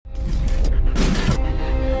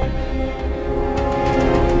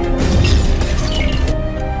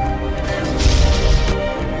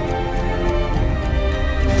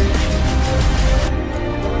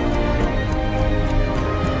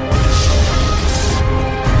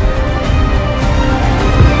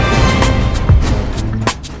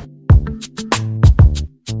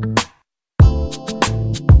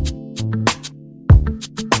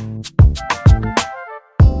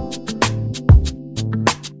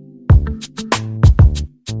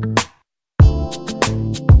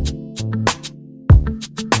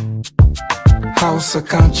House of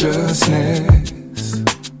consciousness.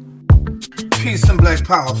 Peace and black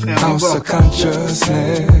power, family. House of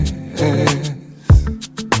consciousness.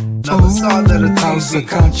 Never saw that a House of TV.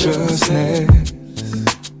 consciousness.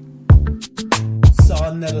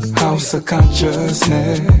 Saw another studio. House of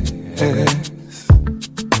consciousness.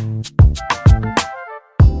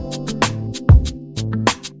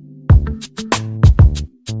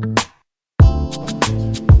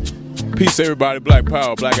 Peace, everybody. Black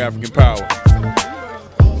power, black African power.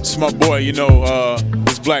 It's my boy,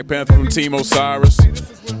 this Black Panther from Team Osiris.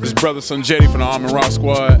 This brother Sunjeti from the Armin Rock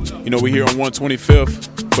Squad. We here on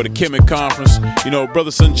 125th for the Kemet Conference. Brother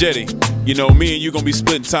Sunjeti, me and you gonna be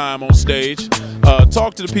splitting time on stage.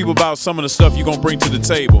 Talk to the people about some of the stuff you're gonna bring to the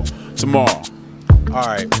table tomorrow. All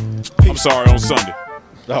right. I'm sorry, on Sunday.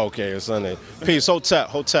 Okay, it's Sunday. Peace,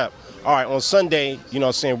 Hotep. All right, on Sunday,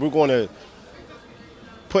 we're going to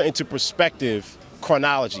put into perspective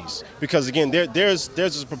chronologies, because again there's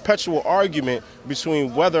this perpetual argument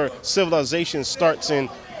between whether civilization starts in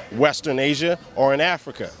Western Asia or in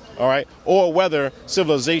Africa, all right, or whether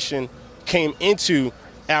civilization came into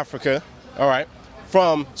Africa, all right,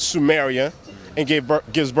 from Sumeria and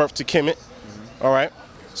gives birth to Kemet, all right.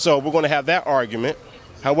 So we're going to have that argument.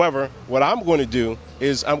 However, what I'm going to do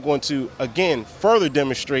is I'm going to again further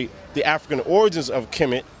demonstrate the African origins of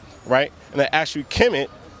Kemet, right, and that actually Kemet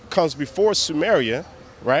comes before Sumeria,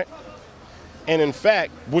 right? And in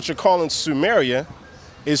fact, what you're calling Sumeria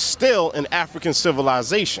is still an African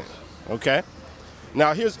civilization, okay?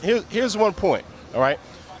 Now, here's one point, all right?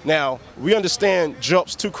 Now, we understand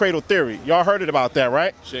Job's two-cradle theory. Y'all heard it about that,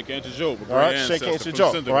 right? Sheikh Anta Job, All right, Sheikh Anta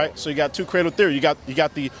Job, all right? So you got two-cradle theory. You got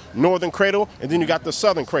the northern cradle, and then you got the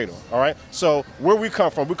southern cradle, all right? So where we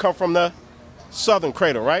come from the southern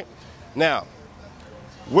cradle, right? Now,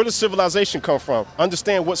 where does civilization come from?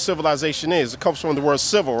 Understand what civilization is. It comes from the word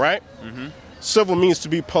civil, right? Mm-hmm. Civil means to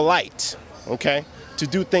be polite, okay? To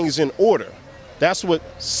do things in order. That's what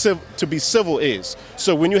to be civil is.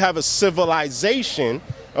 So when you have a civilization,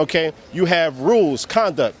 okay, you have rules,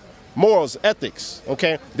 conduct, morals, ethics,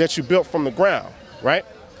 okay, that you built from the ground, right?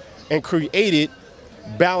 And created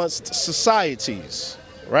balanced societies,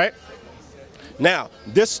 right? Now,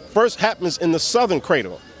 this first happens in the southern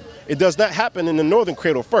cradle. It does not happen in the northern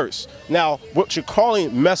cradle first. Now, what you're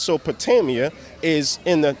calling Mesopotamia is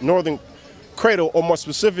in the northern cradle, or more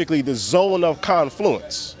specifically, the zone of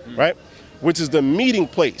confluence, right? Which is the meeting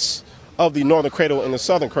place of the northern cradle and the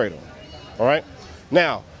southern cradle, all right?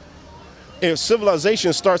 Now, if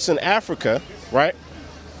civilization starts in Africa, right,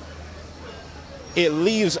 it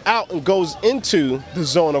leaves out and goes into the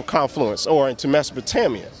zone of confluence, or into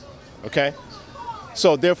Mesopotamia, okay?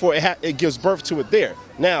 So therefore, it gives birth to it there.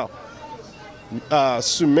 Now,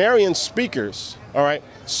 Sumerian speakers, all right,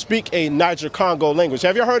 speak a Niger-Congo language.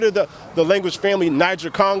 Have you heard of the language family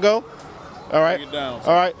Niger-Congo? All right,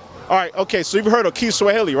 all right, okay, so you've heard of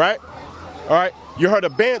Kiswahili, right? All right, you heard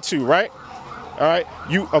of Bantu, right? All right,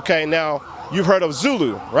 now you've heard of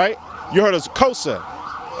Zulu, right? You heard of Xhosa,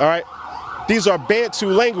 all right? These are Bantu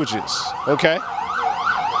languages, okay?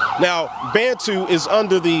 Now, Bantu is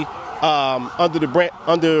under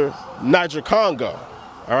Niger-Congo,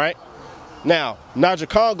 all right? Now,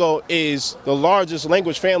 Niger-Congo is the largest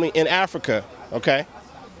language family in Africa, okay?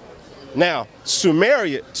 Now,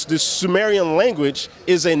 the Sumerian language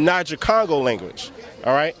is a Niger-Congo language,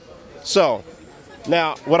 all right? So,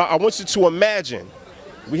 now, what I want you to imagine,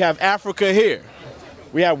 we have Africa here.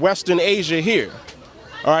 We have Western Asia here,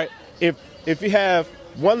 all right? If you have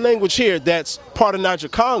one language here that's part of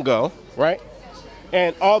Niger-Congo, right?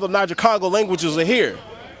 And all the Niger-Congo languages are here.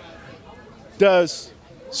 Does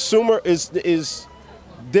Sumer, is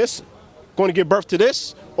this going to give birth to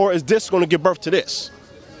this, or is this going to give birth to this?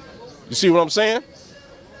 You see what I'm saying?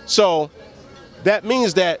 So that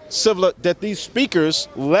means that these speakers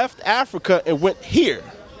left Africa and went here.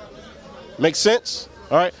 Make sense?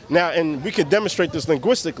 All right. Now, and we can demonstrate this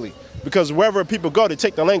linguistically, because wherever people go, they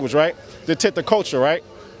take the language, right? They take the culture, right?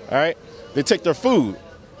 All right. They take their food.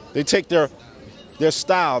 They take their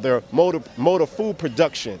style, their mode of food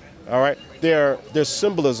production, all right, their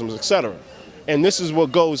symbolisms, etc. And this is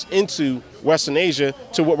what goes into Western Asia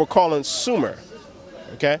to what we're calling Sumer,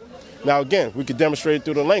 okay? Now, again, we could demonstrate it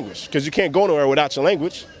through the language, because you can't go nowhere without your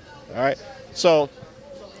language, all right? So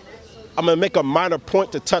I'm going to make a minor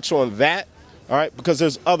point to touch on that, all right, because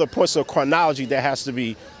there's other points of chronology that has to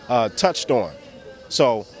be touched on.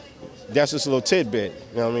 So that's just a little tidbit,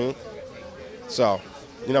 you know what I mean? So,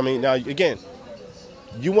 you know what I mean? Now, again,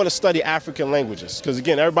 you want to study African languages, because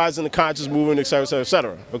again, everybody's in the conscious movement, et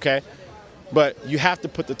cetera, okay? But you have to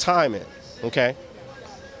put the time in, okay?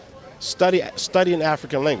 Study an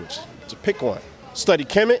African language, to pick one, study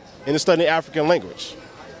Kemet and to study African language,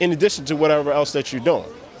 in addition to whatever else that you're doing.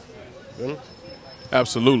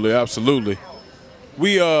 Absolutely, absolutely.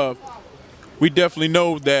 We definitely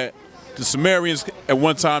know that the Sumerians at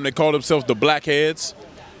one time they called themselves the Blackheads,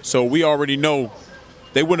 so we already know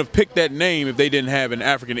they wouldn't have picked that name if they didn't have an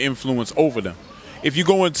African influence over them. If you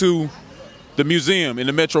go into the museum, in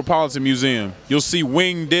the Metropolitan Museum, you'll see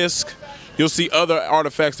winged disc, you'll see other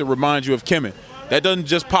artifacts that remind you of Kemet. That doesn't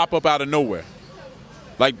just pop up out of nowhere.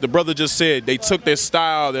 Like the brother just said, they took their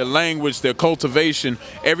style, their language, their cultivation,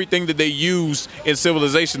 everything that they used in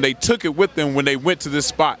civilization, they took it with them when they went to this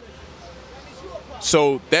spot.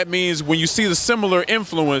 So that means when you see the similar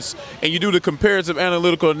influence and you do the comparative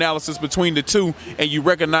analytical analysis between the two and you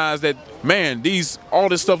recognize that, man, all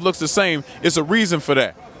this stuff looks the same, it's a reason for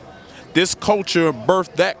that. This culture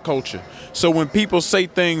birthed that culture. So when people say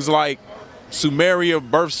things like Sumeria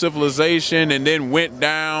birthed civilization and then went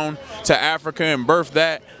down to Africa and birthed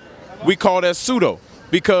that, we call that pseudo,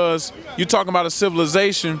 because you're talking about a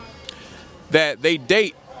civilization that they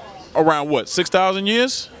date around what, 6,000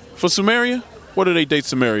 years for Sumeria? What do they date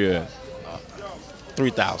Sumeria at?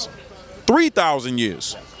 3,000. 3,000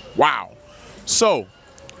 years. Wow. So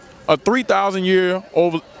a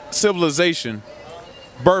 3,000-year-old civilization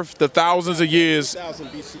birthed the thousands of years. 5,000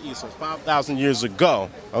 BCE, so 5,000 years ago.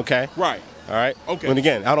 Okay. Right. All right. Okay. And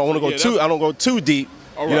again, I don't want to go I don't go too deep.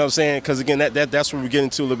 All You right. know what I'm saying? Because again, that's where we get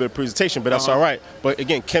into a little bit of presentation. But that's all right. But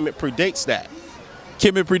again, Kemet predates that.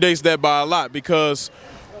 Kemet predates that by a lot, because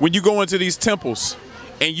when you go into these temples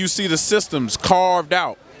and you see the systems carved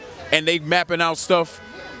out and they mapping out stuff,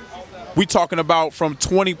 we talking about from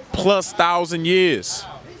 20+ thousand years.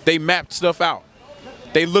 They mapped stuff out.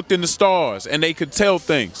 They looked in the stars and they could tell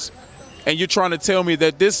things. And you're trying to tell me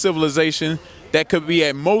that this civilization that could be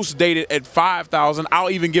at most dated at 5,000, I'll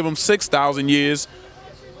even give them 6,000 years.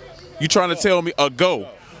 You trying to tell me ago.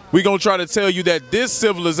 We're going to try to tell you that this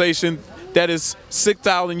civilization that is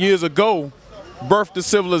 6,000 years ago birthed a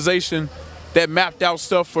civilization that mapped out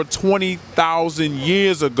stuff for 20,000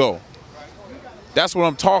 years ago. That's what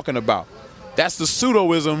I'm talking about. That's the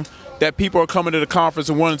pseudoism that people are coming to the conference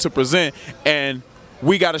and wanting to present, and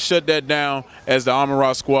we got to shut that down as the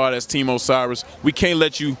Amun-Ra squad, as Team Osiris. We can't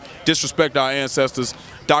let you disrespect our ancestors.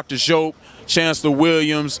 Dr. Jope, Chancellor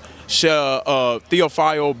Williams,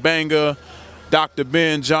 Theophile Banga, Dr.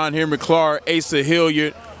 Ben, John Henry Clark, Asa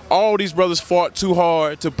Hilliard, all these brothers fought too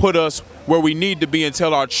hard to put us where we need to be and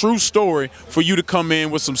tell our true story for you to come in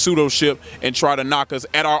with some pseudo-ship and try to knock us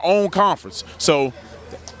at our own conference. So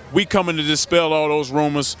we coming to dispel all those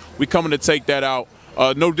rumors. We coming to take that out.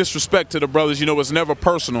 No disrespect to the brothers. You know, it's never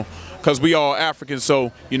personal because we all African.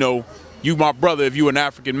 So, you know, you my brother if you an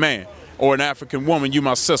African man, or an African woman, you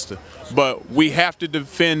my sister. But we have to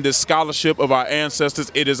defend the scholarship of our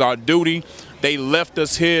ancestors. It is our duty. They left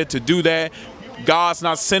us here to do that. God's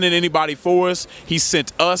not sending anybody for us. He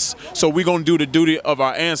sent us. So we're going to do the duty of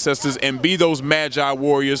our ancestors and be those magi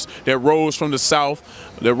warriors that rose from the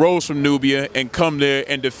south, that rose from Nubia, and come there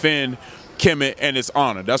and defend Kemet and its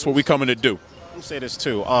honor. That's what we're coming to do. Let me say this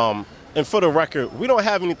too. And for the record, we don't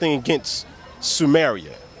have anything against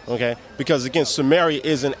Sumeria, okay? Because again, Sumeria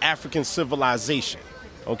is an African civilization,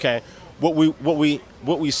 okay? What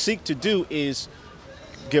we seek to do is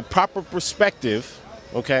get proper perspective,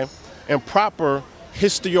 okay, and proper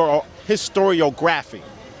historiography,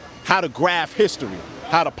 how to graph history,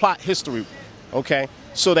 how to plot history, okay,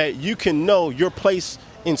 so that you can know your place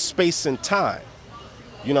in space and time.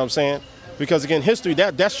 You know what I'm saying? Because again, history,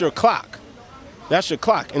 that's your clock. That's your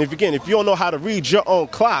clock. And if you don't know how to read your own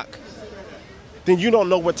clock, then you don't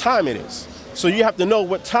know what time it is. So you have to know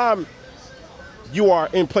what time you are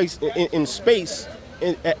in place in space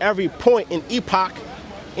at every point in epoch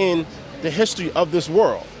in the history of this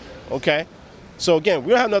world. Okay? So again, we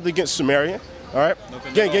don't have nothing against Sumeria. All right?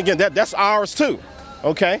 Again, that's ours too.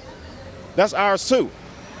 Okay? That's ours too.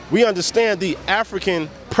 We understand the African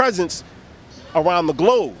presence around the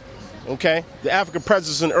globe. Okay? The African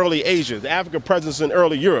presence in early Asia, the African presence in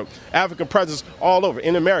early Europe, African presence all over,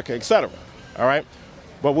 in America, etc. All right?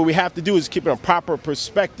 But what we have to do is keep it in a proper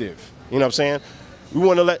perspective. You know what I'm saying? We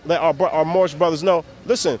want to let our Moorish brothers know,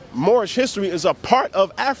 listen, Moorish history is a part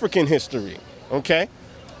of African history. Okay?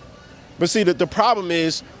 But see, the problem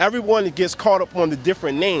is everyone gets caught up on the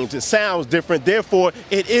different names. It sounds different, therefore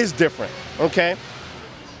it is different. Okay?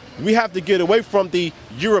 We have to get away from the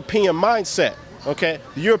European mindset. Okay?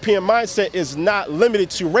 The European mindset is not limited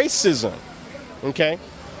to racism. Okay?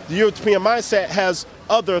 The European mindset has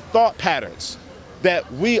other thought patterns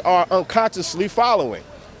that we are unconsciously following.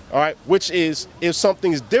 All right? Which is, if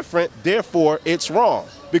something's different, therefore it's wrong.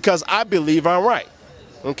 Because I believe I'm right.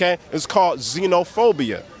 Okay, it's called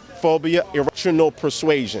xenophobia, phobia, irrational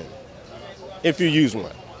persuasion. If you use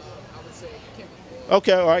one.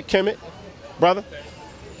 Okay, all right, Kemet, brother.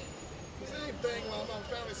 Same thing. Well, my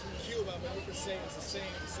family's from Cuba. I mean, we can say it's the same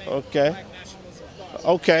Okay. black nationalism.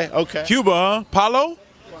 Okay. Cuba, huh?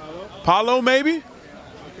 Palo, maybe?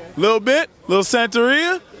 Little bit? Little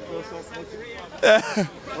Santeria?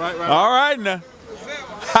 Right. All right now.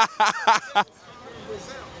 All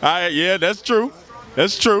right, yeah, that's true.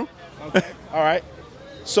 That's true. All right.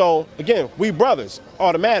 So again, we brothers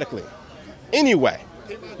automatically. Anyway,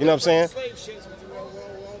 you know what I'm saying? Slave ships with the world,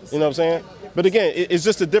 You know what I'm saying? But again, it's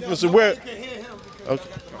just the difference of where. Okay.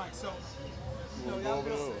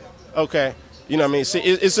 Okay. You know what I mean? See,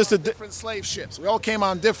 it's just a. different slave ships. We all came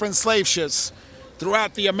on different slave ships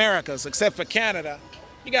throughout the Americas, except for Canada.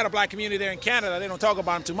 You got a black community there in Canada. They don't talk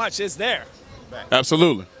about them too much. It's there.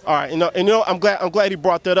 Absolutely. All right. You know, I'm glad he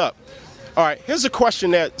brought that up. All right. Here's a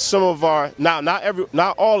question that some of our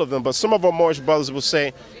not all of them, but some of our Moorish brothers will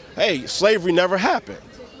say, "Hey, slavery never happened,"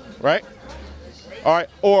 right? All right.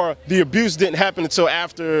 Or the abuse didn't happen until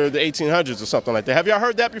after the 1800s or something like that. Have y'all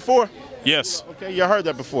heard that before? Yes. Okay, y'all heard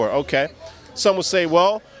that before. Okay. Some will say,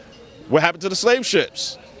 well, what happened to the slave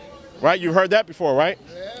ships? Right? You heard that before, right?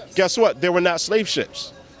 Yes. Guess what? They were not slave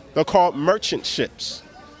ships. They're called merchant ships.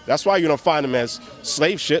 That's why you don't find them as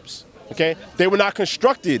slave ships. Okay? They were not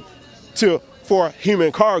constructed for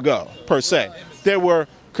human cargo, per se. They were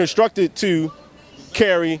constructed to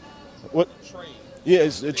carry what?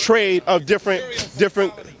 Yes, a trade of different.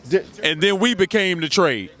 And then we became the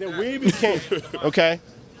trade. Then we became okay,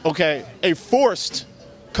 a forced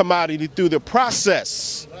commodity through the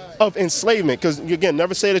process of enslavement. Because again,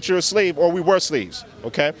 never say that you're a slave or we were slaves.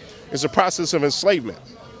 Okay, it's a process of enslavement.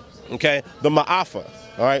 Okay, the ma'afa.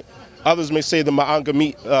 All right, others may say the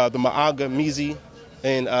ma'angamizi,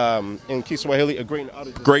 in Kiswahili, a great and utter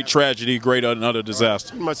disaster. Great tragedy, great and utter disaster.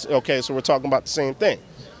 Pretty much, okay, so we're talking about the same thing.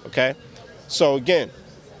 Okay, so again,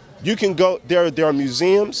 you can go there. There are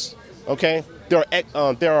museums. Okay,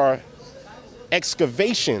 there are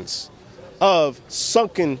excavations of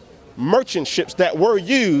sunken merchant ships that were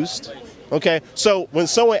used. Okay, so when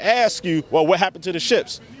someone asks you, well, what happened to the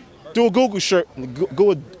ships? Do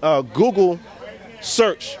a Google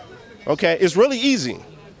search. Okay, it's really easy.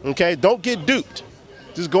 Okay, don't get duped.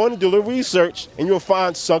 Just go in and do a research, and you'll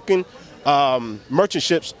find sunken merchant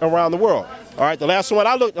ships around the world. All right, the last one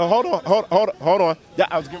I looked. Hold on. Yeah,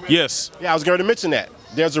 I was going to mention that.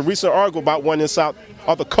 There's a recent article about one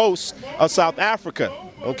on the coast of South Africa.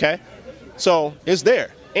 Okay. So it's there,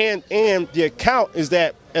 and the account is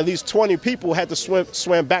that at least 20 people had to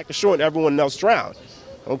swim back to shore, and everyone else drowned.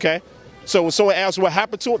 Okay, so when someone asks what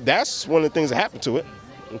happened to it, that's one of the things that happened to it.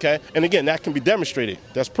 Okay, and again, that can be demonstrated.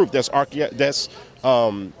 That's proof. That's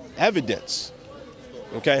evidence.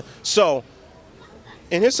 Okay, so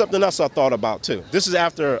and here's something else I thought about too. This is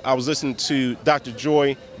after I was listening to Dr.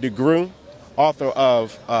 Joy DeGruy, author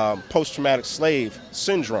of Post-Traumatic Slave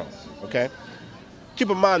Syndrome. Okay.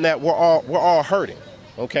 Keep in mind that we're all hurting,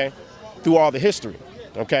 okay, through all the history,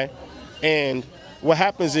 okay? And what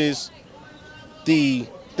happens is the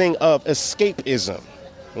thing of escapism,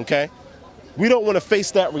 okay? We don't want to face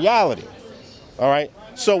that reality, all right?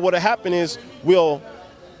 So what'll happen is we'll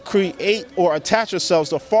create or attach ourselves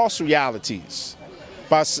to false realities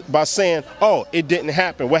by saying, oh, it didn't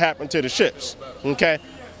happen. What happened to the ships, okay?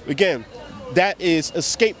 Again, that is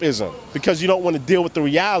escapism because you don't want to deal with the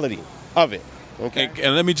reality of it. Okay.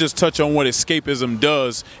 And let me just touch on what escapism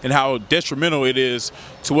does and how detrimental it is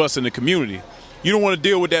to us in the community. You don't want to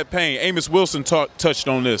deal with that pain. Amos Wilson touched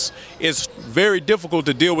on this. It's very difficult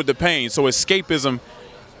to deal with the pain. So escapism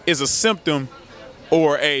is a symptom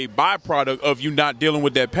or a byproduct of you not dealing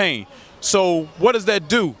with that pain. So what does that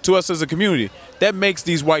do to us as a community? That makes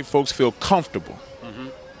these white folks feel comfortable. Mm-hmm.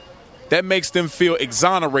 That makes them feel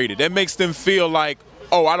exonerated. That makes them feel like,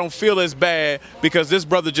 oh, I don't feel as bad because this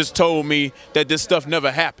brother just told me that this stuff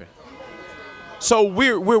never happened. So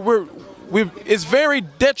it's very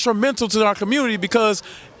detrimental to our community because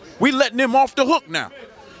we letting them off the hook now.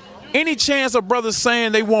 Any chance of brothers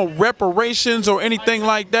saying they want reparations or anything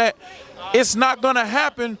like that, it's not gonna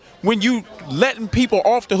happen when you letting people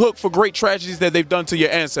off the hook for great tragedies that they've done to your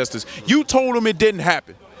ancestors. You told them it didn't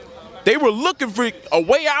happen. They were looking for a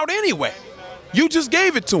way out anyway. You just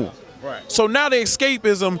gave it to them. Right. So now the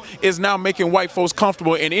escapism is now making white folks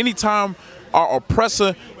comfortable, and anytime our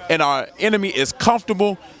oppressor and our enemy is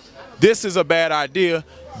comfortable, this is a bad idea.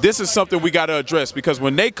 This is something we got to address because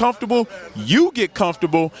when they comfortable, you get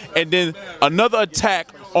comfortable, and then another attack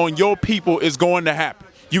on your people is going to happen.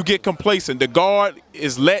 You get complacent. The guard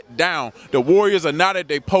is let down. The warriors are not at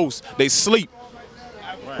their post. They sleep.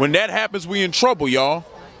 When that happens, we in trouble, y'all.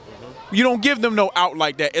 You don't give them no out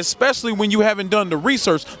like that, especially when you haven't done the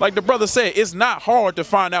research. Like the brother said, it's not hard to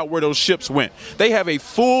find out where those ships went. They have a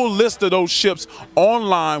full list of those ships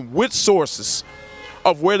online with sources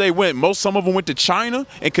of where they went. Some of them went to China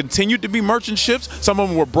and continued to be merchant ships. Some of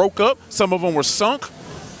them were broke up. Some of them were sunk.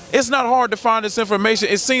 It's not hard to find this information.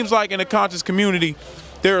 It seems like in the conscious community,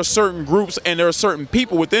 there are certain groups and there are certain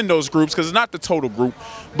people within those groups, because it's not the total group,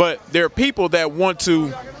 but there are people that want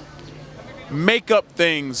to make up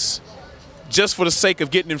things just for the sake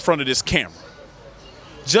of getting in front of this camera,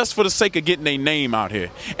 just for the sake of getting their name out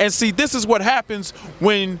here. And see, this is what happens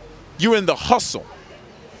when you're in the hustle.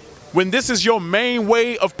 When this is your main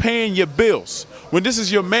way of paying your bills, when this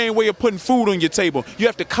is your main way of putting food on your table, you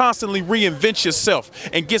have to constantly reinvent yourself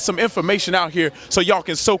and get some information out here so y'all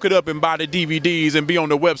can soak it up and buy the DVDs and be on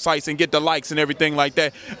the websites and get the likes and everything like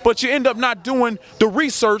that. But you end up not doing the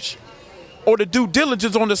research or the due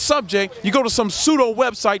diligence on the subject. You go to some pseudo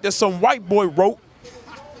website that some white boy wrote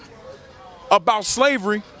about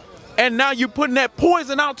slavery, and now you're putting that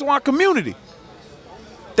poison out to our community.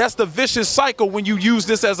 That's the vicious cycle when you use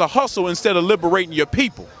this as a hustle instead of liberating your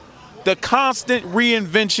people. The constant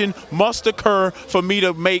reinvention must occur for me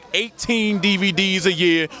to make 18 DVDs a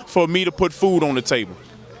year for me to put food on the table.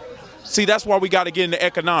 See, that's why we got to get into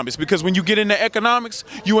economics, because when you get into economics,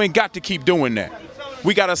 you ain't got to keep doing that.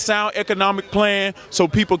 We got a sound economic plan so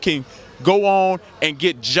people can go on and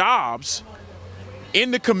get jobs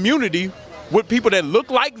in the community with people that look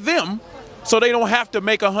like them, so they don't have to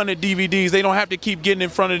make 100 DVDs. They don't have to keep getting in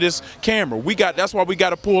front of this camera. That's why we got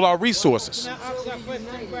to pull our resources.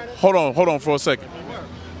 Hold on for a second.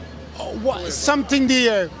 Something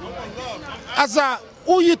there.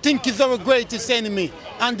 Who you think is our greatest enemy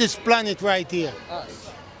on this planet right here?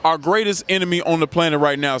 Our greatest enemy on the planet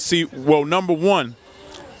right now. See, well, number one,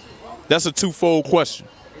 that's a twofold question,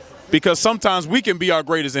 because sometimes we can be our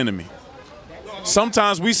greatest enemy.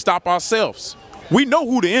 Sometimes we stop ourselves. We know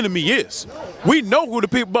who the enemy is. We know who the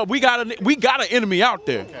people, but we got an enemy out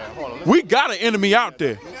there. We got an enemy out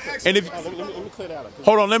there. And if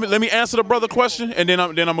hold on, let me answer the brother question, and then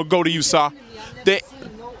I'm gonna go to you, Sa. That's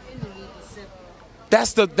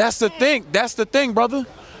the thing. That's the thing, brother.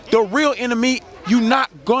 The real enemy you're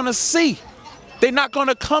not gonna see. They're not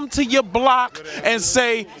gonna come to your block and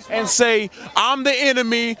say, I'm the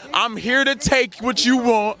enemy. I'm here to take what you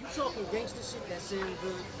want.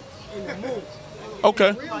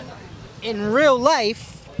 Okay. In real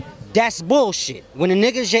life, that's bullshit. When a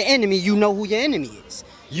nigga's your enemy, you know who your enemy is.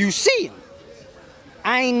 You see him.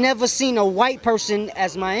 I ain't never seen a white person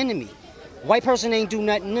as my enemy. White person ain't do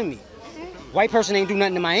nothing to me. White person ain't do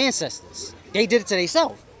nothing to my ancestors. They did it to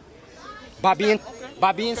themselves by being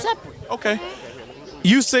separate. Okay.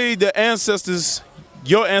 You say your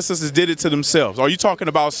ancestors did it to themselves. Are you talking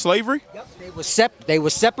about slavery? Yep. They were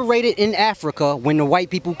separated in Africa when the white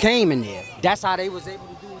people came in there. That's how they was able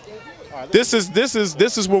to do what they did.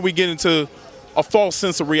 This is where we get into a false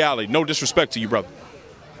sense of reality. No disrespect to you, brother.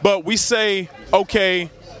 But we say, okay,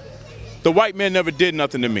 the white man never did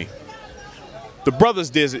nothing to me. The brothers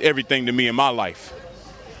did everything to me in my life.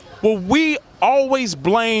 Well, we always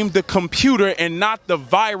blame the computer and not the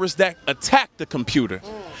virus that attacked the computer.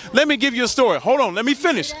 Let me give you a story. Hold on, let me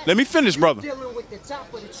finish, brother. You're dealing with the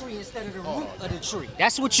top of the tree instead of the root of the tree.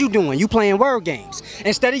 That's what you doing. You playing word games.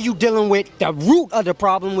 Instead of you dealing with the root of the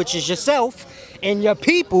problem, which is yourself and your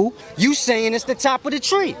people, you saying it's the top of the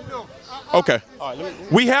tree. Okay.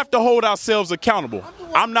 We have to hold ourselves accountable.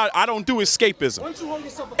 I don't do escapism.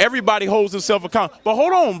 Everybody holds themselves accountable. But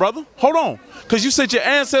hold on, brother. Hold on. Because you said your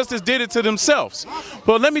ancestors did it to themselves.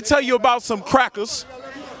 But let me tell you about some crackers.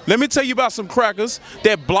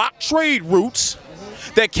 That blocked trade routes,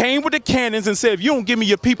 that came with the cannons and said, if you don't give me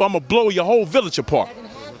your people, I'm going to blow your whole village apart.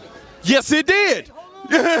 Yes, it did.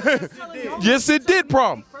 Yes, it did,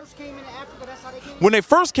 problem. When they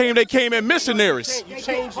first came, they came as missionaries.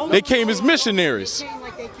 They came as missionaries.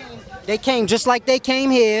 They came just like they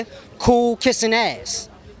came here, cool, kissing ass.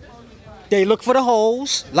 They look for the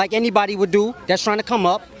holes, like anybody would do that's trying to come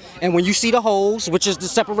up. And when you see the holes, which is the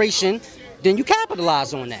separation, then you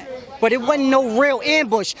capitalize on that. But it wasn't no real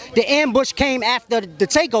ambush. The ambush came after the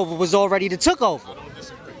takeover was already the took over.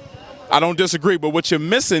 I don't disagree, but what you're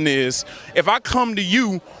missing is, if I come to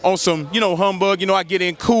you on some, humbug, I get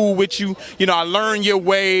in cool with you, I learn your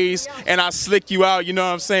ways and I slick you out, you know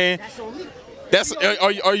what I'm saying?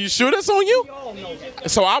 Are you sure that's on you?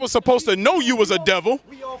 So I was supposed to know you was a devil,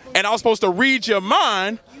 and I was supposed to read your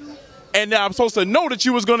mind, and I'm supposed to know that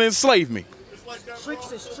you was going to enslave me.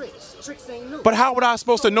 Tricks is tricks. tricks ain't new. But how would I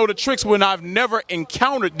supposed to know the tricks when I've never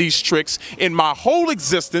encountered these tricks in my whole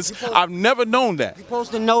existence? I've never known that. You're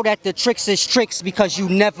supposed to know that the tricks is tricks because you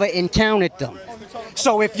never encountered them.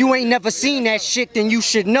 So if you ain't never seen that shit, then you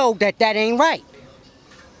should know that that ain't right.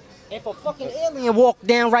 If a fucking alien walked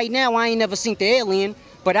down right now, I ain't never seen the alien,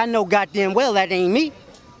 but I know goddamn well that ain't me.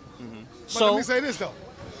 But let me say this though.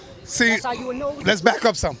 See, That's how you would know. let's back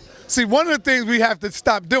up some. See, one of the things we have to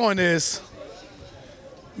stop doing is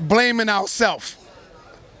blaming ourselves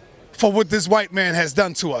for what this white man has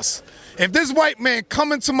done to us. If this white man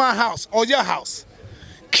come into my house or your house,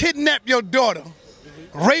 kidnap your daughter,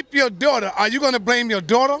 rape your daughter, are you going to blame your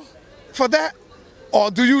daughter for that? Or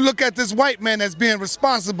do you look at this white man as being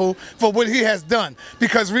responsible for what he has done?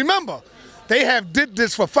 Because remember, they have did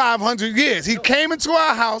this for 500 years. He came into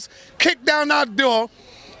our house, kicked down our door,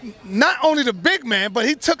 not only the big man, but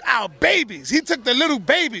he took our babies. He took the little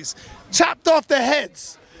babies, chopped off their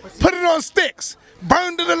heads, put it on sticks,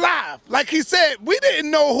 burned it alive. Like he said, we didn't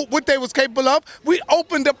know what they was capable of. We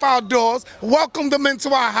opened up our doors, welcomed them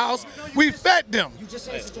into our house. We fed them.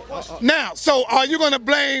 Now, so are you going to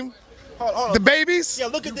blame the babies? Yeah,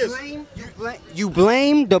 look at this. You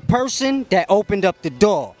blame the person that opened up the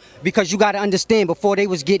door. Because you got to understand, before they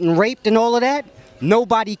was getting raped and all of that,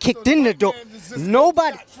 nobody kicked in the door.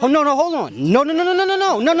 Nobody. Oh, no, hold on.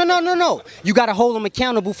 No. You got to hold him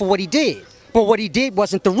accountable for what he did. But what he did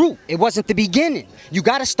wasn't the root. It wasn't the beginning. You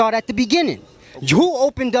got to start at the beginning. Who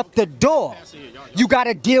opened up the door? You got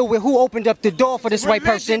to deal with who opened up the door for this white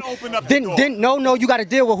person. No, you got to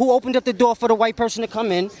deal with who opened up the door for the white person to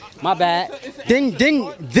come in. My bad.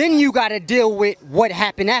 Then you got to deal with what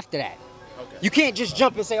happened after that. You can't just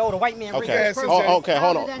jump and say, "Oh, the white man raped this person." Okay,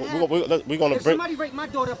 hold on. We're gonna If bring. somebody raped my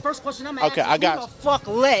daughter, the first question I'm asking I is, got who the fuck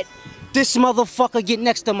let this motherfucker get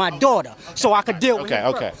next to my daughter so I could deal with him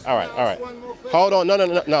Okay. first? All right. Hold on.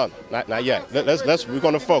 No. Not yet. We're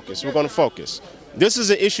gonna focus. This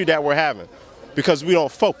is an issue that we're having because we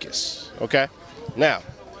don't focus. Okay. Now,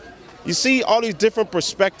 you see all these different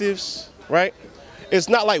perspectives, right? It's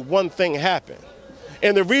not like one thing happened.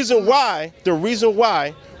 And the reason why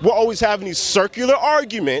we're always having these circular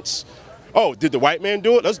arguments, oh, did the white man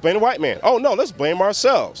do it? Let's blame the white man. Oh, no, let's blame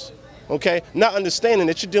ourselves. Okay? Not understanding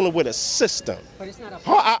that you're dealing with a system. But it's not a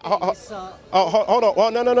Hold on. Well,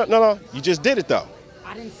 no. You just did it, though.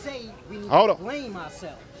 I didn't say we need Hold to on. blame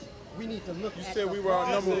ourselves. We need to look at Said we were our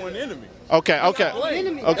number one enemy. Okay.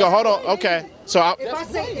 enemy. Okay, hold on. Okay. So, If I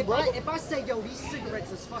say, yo, these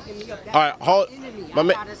cigarettes is fucking me up, that's all right, hold, my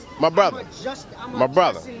enemy. my brother. I'm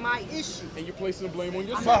addressing my issue. And you're placing the blame on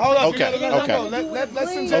yourself. But hold on. Okay. Let's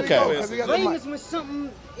Blame go. Blame is when something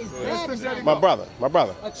is bad. My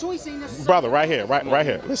brother. A choice ain't necessarily. Brother, right here.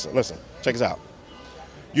 Listen. Check this out.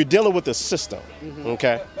 You're dealing with the system,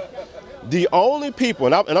 okay? The only people,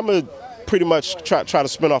 and I'm going to pretty much try to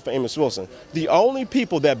spin off of Amos Wilson, the only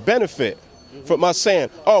people that benefit from us saying,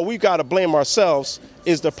 oh, we got to blame ourselves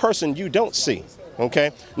is the person you don't see,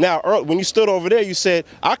 okay? Now, when you stood over there, you said,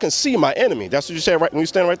 I can see my enemy. That's what you said right when you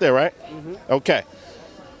stand right there, right? Okay.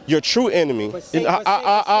 Your true enemy. Hold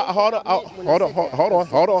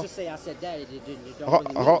on. Just say I said that.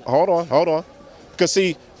 Hold on. Because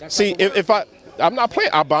see, if I'm not playing.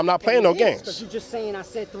 I'm not playing no games. Because you just saying I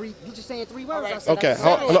said three. You just saying three words. I said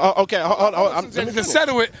Okay. Hold on. To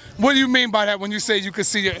settle it, what do you mean by that when you say you can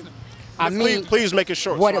see your? I mean, please make it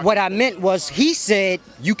short. What I meant was he said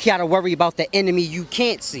you gotta worry about the enemy you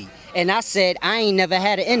can't see, and I said I ain't never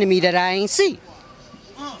had an enemy that I ain't see.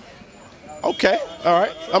 Okay. All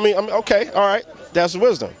right. I mean, okay. All right. That's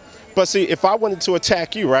wisdom. But see, if I wanted to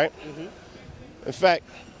attack you, right? In fact,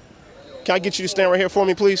 can I get you to stand right here for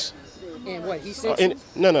me, please? And what he said?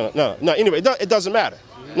 No. Anyway, it doesn't matter.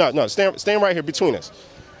 No. Stand right here between us.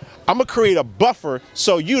 I'm gonna create a buffer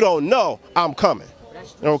so you don't know I'm coming.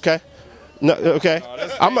 Okay. No. Okay.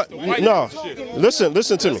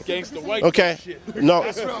 Listen to me. Okay. No.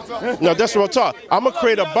 That's real talk. I'm gonna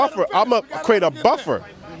create a buffer.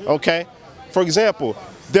 Okay. For example,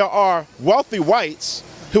 there are wealthy whites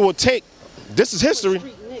who will take. This is history.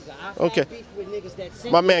 Okay.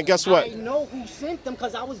 My man, guess what? I know who sent them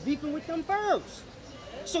because I was beefing with them first.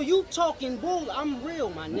 So you talking bull? I'm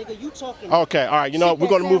real, my nigga. You talking? Okay, all right. You know we're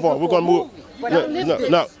gonna move on. We're gonna move.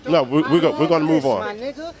 No. We're gonna move on. My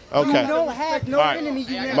nigga. Okay. You don't have no enemy.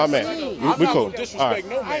 You never My man, seen. we cool. Disrespect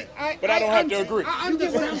no man, but I don't have to agree. I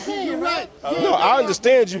get what I'm saying, right? No, I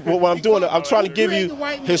understand you, but what I'm doing, I'm trying to give you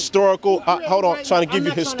historical. Hold on, trying to give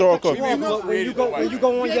you historical. When you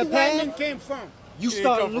go on your path, came from. you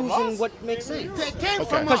start losing what makes sense. They came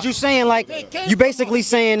from Because us. you saying like, you basically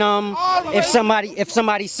saying if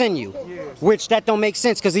somebody send you, which that don't make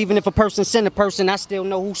sense. Because even if a person sent a person, I still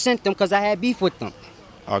know who sent them because I had beef with them.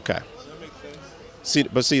 Okay. See,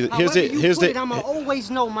 here's I'ma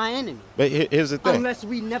always know my enemy. But here's the thing. Unless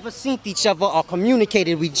we never seen each other or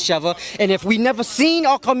communicated with each other, and if we never seen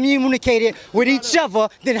or communicated with each other,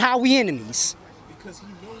 then how we enemies? Because he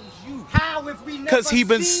knows you. How if we never Because he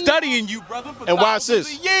been seen studying you, brother, for And watch thousands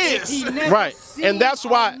this. of years. He never Right. seen And that's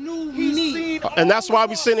why- or knew we need. And that's why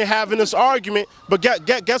we sitting here having this argument. But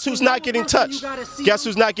guess who's not getting touched? Guess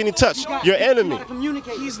who's not getting touched? Your enemy.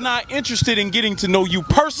 He's not interested in getting to know you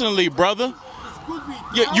personally, brother.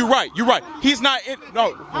 Yeah, you're right. He's not.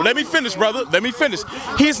 No, let me finish, brother. Let me finish.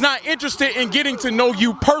 He's not interested in getting to know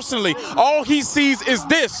you personally. All he sees is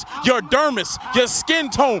this: your dermis, your skin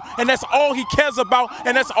tone, and that's all he cares about,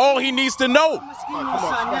 and that's all he needs to know.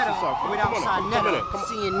 Without Sarnetta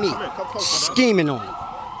seeing me scheming on him.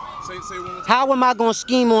 How am I gonna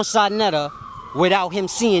scheme on Sarnetta without him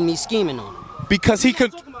seeing me scheming on him? Because he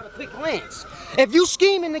could. Talking about a quick glance. If you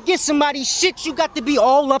scheming to get somebody's shit, you got to be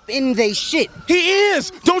all up in they shit. He is.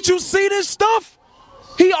 Don't you see this stuff?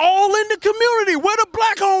 He all in the community. Where the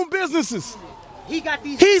black-owned businesses? He got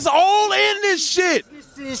these. He's all in this shit.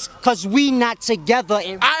 businesses because we not together.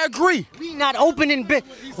 And I agree. We not opening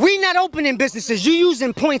businesses. You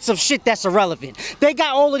using points of shit that's irrelevant. They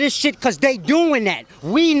got all of this shit because they doing that.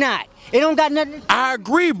 We not. It don't got nothing. I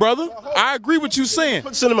agree, brother. I agree with you saying.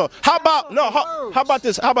 How about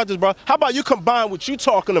this, bro? How about you combine what you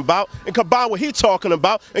talking about and combine what he talking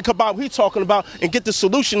about and combine what he talking about and get the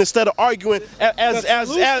solution instead of arguing as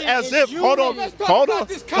if hold on,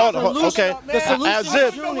 okay, as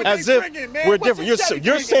if we're different.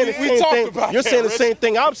 You're saying the same thing. You're saying the same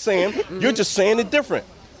thing I'm saying. You're just saying it different.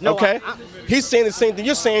 Okay, he's saying the same thing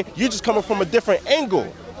you're saying. You're just coming from a different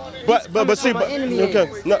angle. But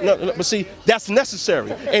see, that's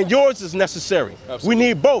necessary, and yours is necessary. Absolutely. We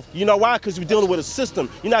need both. You know why? Because we're dealing with a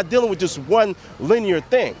system. You're not dealing with just one linear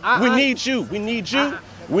thing. We need you. We need you.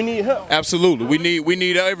 We need him. Absolutely. We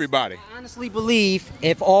need everybody. I honestly believe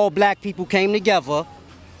if all black people came together,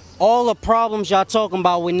 all the problems y'all talking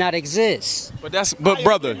about would not exist. But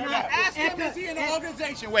brother. Ask him, is he in an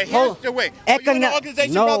organization? Wait, here's the way. Are you in an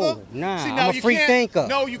organization, no, brother? Nah, See, I'm a free thinker.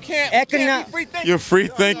 No, you can't. You can't be free thinker. You're a free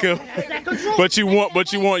thinker, but you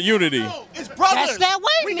want unity. It's brothers. That's that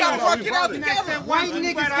way. We gotta work it out together. White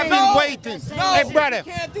niggas can't waiting. Hey, brother. You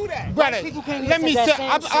can't do that. Brother, let me say,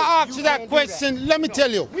 I asked you that question. Let me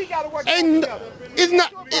tell you. We gotta work And together.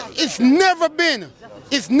 it's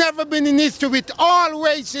never been in history with all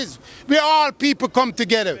races where all people come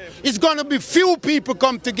together. It's gonna be few people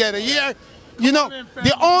come together. Yeah, you know,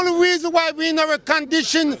 the only reason why we in our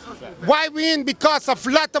condition, why we in, because of a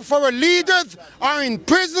lot of our leaders are in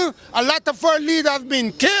prison, a lot of our leaders have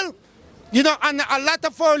been killed, you know, and a lot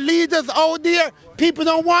of our leaders out there, people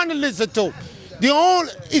don't want to listen to.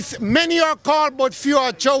 Many are called, but few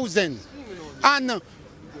are chosen. And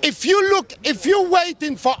if you're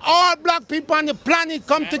waiting for all black people on the planet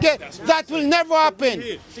come together, that will never happen.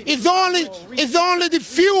 It's only the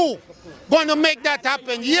few going to make that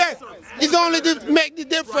happen. Yeah, it's only to make the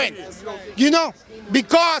difference. You know,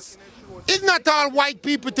 because it's not all white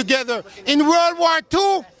people together. In World War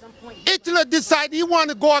II, Hitler decided he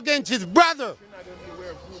wanted to go against his brother.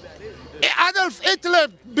 Adolf Hitler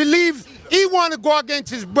believed he wanted to go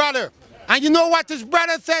against his brother. And you know what his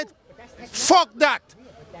brother said? Fuck that.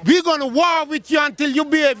 We're going to war with you until you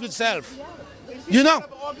behave yourself. You know?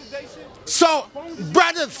 So,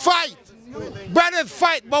 brothers fight. Brothers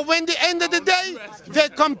fight. But when the end of the day, they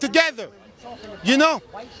come together. You know?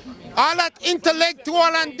 All that intellectual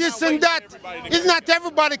and this and that, it's not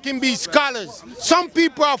everybody can be scholars. Some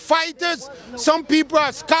people are fighters, some people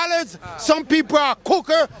are scholars, some people are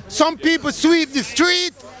cookers, some people sweep the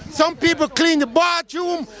street, some people clean the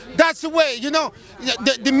bathroom. That's the way, you know.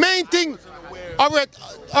 The main thing,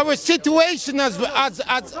 our situation as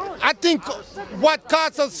I think what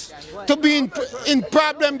caused us to be in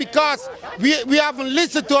problem because we haven't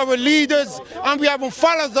listened to our leaders and we haven't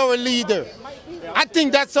followed our leader. I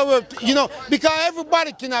think that's our, you know, because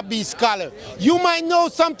everybody cannot be a scholar. You might know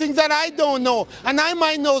something that I don't know, and I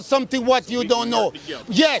might know something what you don't know.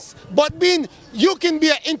 Yes, but you can be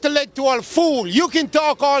an intellectual fool. You can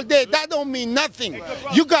talk all day. That don't mean nothing.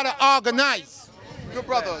 You gotta organize. Good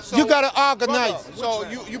brother. So, you gotta organize. Brother, so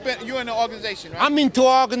you're in an organization, right? I'm into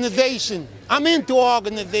organization.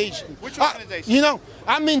 Which organization? You know,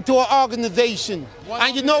 I'm into an organization.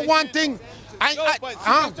 And you know one thing?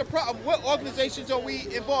 That's the problem. What organizations are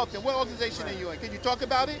we involved in? What organization are you in? Can you talk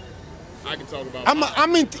about it? I can talk about.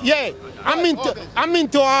 I'm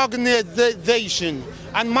into organization,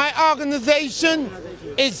 and my organization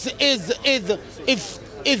is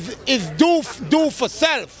do for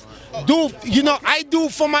self. I do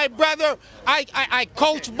for my brother. I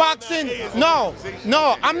coach boxing. No,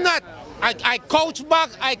 I'm not. I coach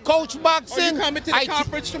boxing. Are you coming to the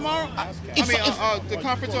conference tomorrow? The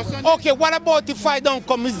conference on Sunday? Okay, what about if I don't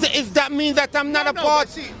come? Is that mean that I'm not a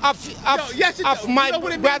part of my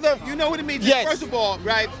brother? You know what it means? Yes. First of all,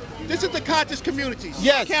 right? This is the conscious community. See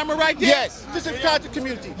Yes. the camera right there? Yes. This is the conscious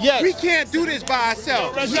community. Yes. We can't do this by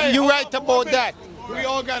ourselves. You're right about that. We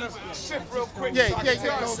all gotta shift real quick. Yeah.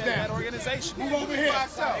 Goes down. That organization. Move over here.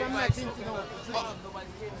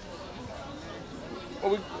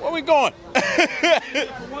 Where we going? For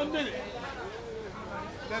 1 minute.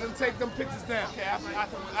 Let them take them pictures down. Okay,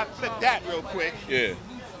 I flipped that real quick. Yeah.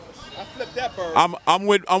 I flipped that bird.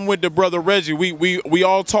 I'm with the brother Reggie. We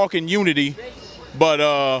all talking unity, but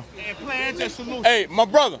And plans and solutions. hey, my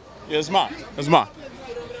brother. Yeah, it's mine. It's mine.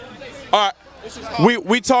 All right.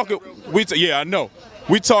 We talking. Yeah, I know.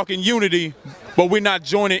 We talking unity, but we're not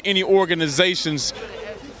joining any organizations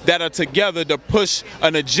that are together to push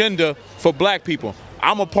an agenda for black people.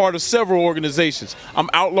 I'm a part of several organizations. I'm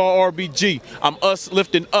Outlaw RBG. I'm Us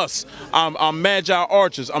Lifting Us. I'm Magi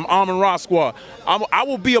Archers. I'm Armin Rock Squad. I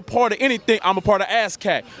will be a part of anything. I'm a part of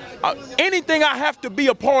ASCAC. Anything I have to be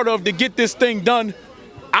a part of to get this thing done,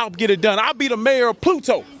 I'll get it done. I'll be the mayor of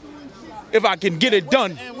Pluto if I can get it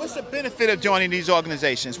done. And what's the benefit of joining these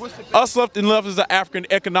organizations? Us Lifting Left is an African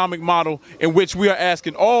economic model in which we are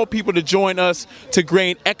asking all people to join us to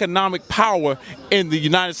gain economic power in the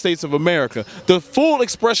United States of America. The full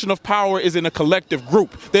expression of power is in a collective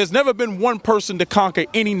group. There's never been one person to conquer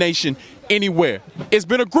any nation anywhere. It's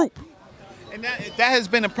been a group. And that has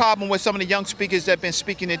been a problem with some of the young speakers that have been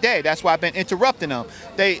speaking today. That's why I've been interrupting them.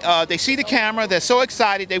 They see the camera, they're so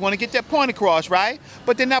excited, they want to get their point across, right?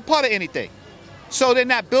 But they're not part of anything. So they're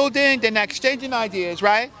not building, they're not exchanging ideas,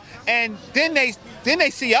 right? And then they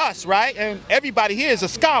see us, right? And everybody here is a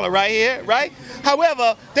scholar right here, right?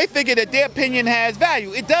 However, they figure that their opinion has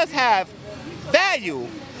value. It does have value,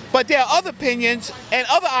 but there are other opinions and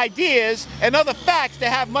other ideas and other facts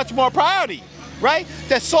that have much more priority, right?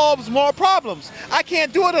 That solves more problems. I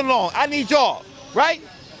can't do it alone. I need y'all, right?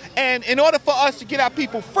 And in order for us to get our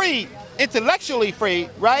people free, intellectually free,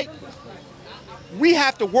 right? We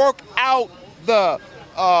have to work out the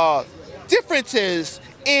differences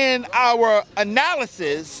in our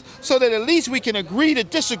analysis so that at least we can agree to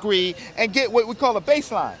disagree and get what we call a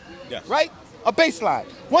baseline, right? A baseline.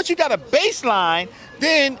 Once you got a baseline,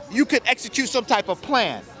 then you can execute some type of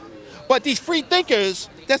plan. But these free thinkers,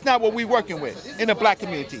 that's not what we're working with in the black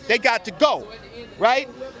community. They got to go, right?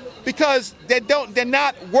 Because they're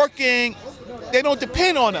not working, they don't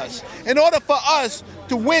depend on us. In order for us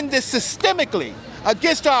to win this systemically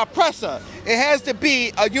against our oppressor, it has to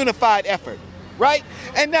be a unified effort, right?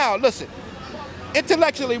 And now, listen,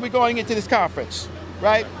 intellectually we're going into this conference,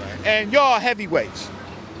 right? And y'all heavyweights,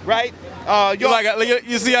 right?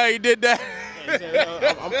 You see how he did that?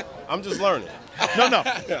 I'm just learning. No.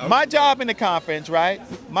 My job in the conference, right?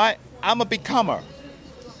 I'm a becomer.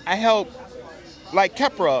 I help, like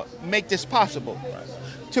Kepra, make this possible.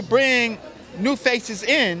 To bring new faces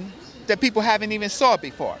in that people haven't even saw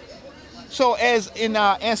before. So as in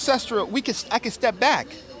our ancestral, I can step back.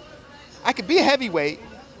 I could be a heavyweight,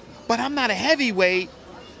 but I'm not a heavyweight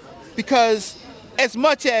because as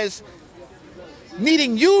much as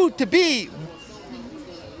needing you to be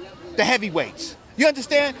the heavyweights. You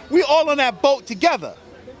understand? We're all on that boat together.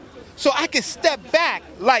 So I can step back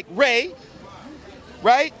like Ray,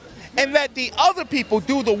 right? And let the other people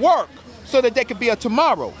do the work so that there can be a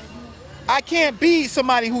tomorrow. I can't be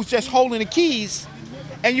somebody who's just holding the keys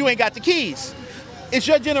and you ain't got the keys. It's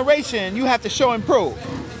your generation. You have to show and prove,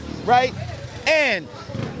 right? And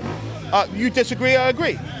you disagree or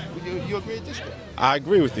agree? You agree or disagree? I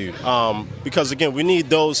agree with you. Because, again, we need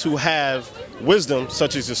those who have wisdom,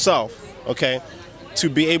 such as yourself, okay, to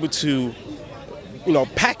be able to,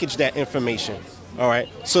 package that information, all right,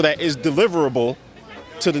 so that it's deliverable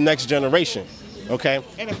to the next generation, okay?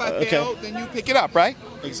 And if I fail, then you pick it up, right?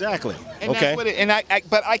 Exactly. And okay. that's what it,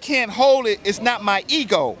 but I can't hold it. It's not my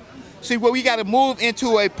ego. See, we got to move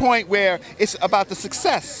into a point where it's about the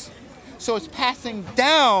success. So it's passing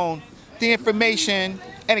down the information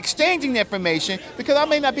and exchanging the information because I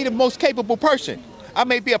may not be the most capable person. I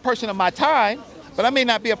may be a person of my time, but I may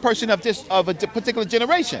not be a person of a particular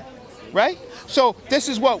generation, right? So this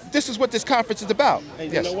is what this conference is about.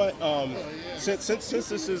 And yes. You know what? Since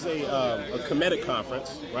this is a Kemetic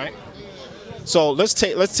conference, right? So let's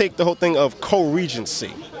take the whole thing of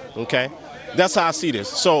co-regency, Okay, that's how I see this.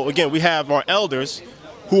 So again, we have our elders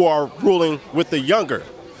who are ruling with the younger.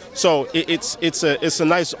 So it's a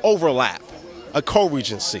nice overlap, a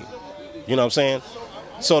co-regency. You know what I'm saying?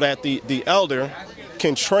 So that the elder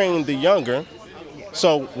can train the younger.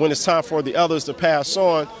 So when it's time for the elders to pass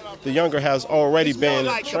on, the younger has already been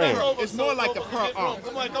trained. It's more like the pearl arm.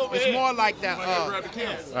 It's more like the.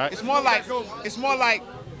 Right. It's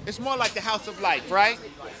more like the house of life, right?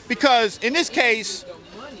 Because in this case,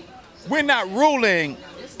 we're not ruling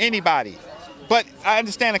anybody, but I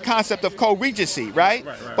understand the concept of co-regency, right?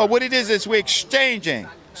 But what it is we're exchanging.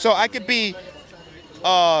 So I could be,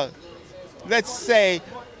 let's say,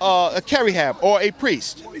 a Kerihab or a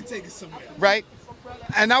priest, right?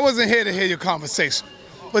 And I wasn't here to hear your conversation,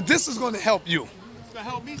 but this is going to help you. It's gonna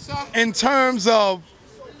help me, sir. In terms of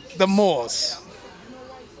the Moors.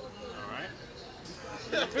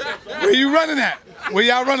 Where you running at? Where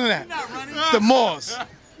y'all running at? The Moors.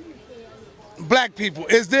 Black people.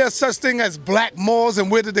 Is there such thing as black Moors,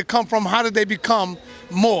 and where did they come from? How did they become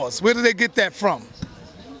Moors? Where did they get that from?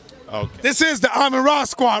 Okay. This is the Amin Ra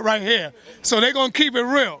squad right here, so they're going to keep it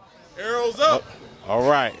real. Arrows up. All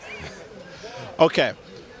right. Okay.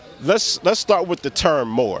 Let's start with the term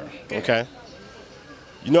Moor. Okay.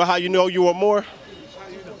 You know how you know you are Moor?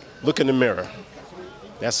 Look in the mirror.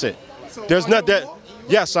 That's it. There's not that.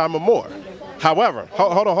 Yes, I'm a Moor. However,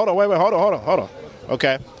 hold on, wait, hold on.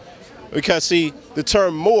 Okay. Because see, the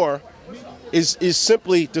term Moor is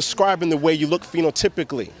simply describing the way you look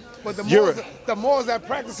phenotypically. But the Moors that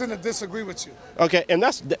practicing to disagree with you. Okay, and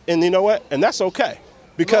you know what? And that's okay.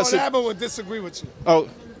 Because Lord Abbott would disagree with you. Oh,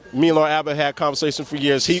 me and Lord Abbott had conversation for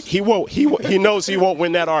years. He knows he won't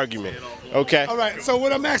win that argument. Okay. All right. So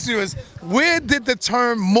what I'm asking you is, where did the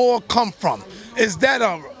term Moor come from? Is that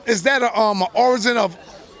an origin of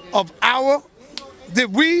our?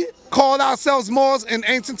 Did we call ourselves Moors in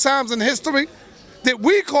ancient times in history? Did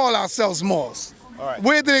we call ourselves Moors? All right.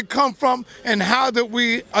 Where did it come from, and how did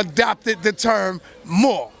we adopt the term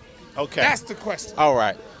Moor? Okay. That's the question. All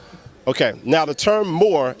right. Okay. Now the term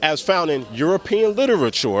Moor, as found in European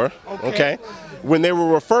literature, okay, when they were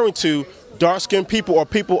referring to dark-skinned people or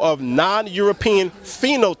people of non-European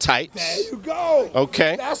phenotypes. There you go.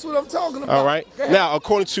 Okay. That's what I'm talking about. All right. Now,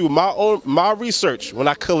 according to my research, when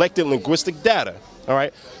I collected linguistic data, all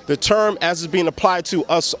right, the term as it's being applied to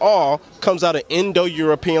us all comes out of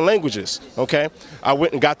Indo-European languages. Okay. I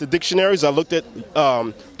went and got the dictionaries. I looked at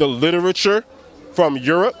the literature from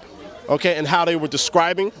Europe. Okay, and how they were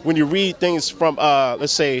describing when you read things from,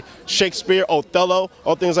 let's say, Shakespeare, Othello,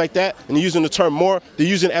 or things like that, and they're using the term Moor, they're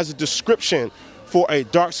using it as a description for a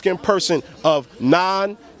dark-skinned person of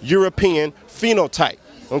non-European phenotype,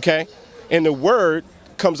 okay? And the word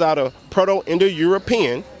comes out of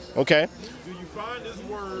Proto-Indo-European, okay? Do you find this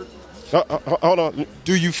word? Hold on.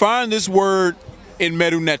 Do you find this word in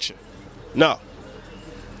Medu Neter? No.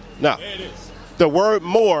 No. There it is. The word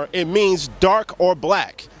Moor, it means dark or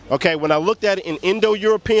black. Okay, when I looked at it in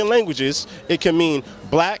Indo-European languages, it can mean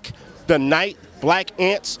black, the night, black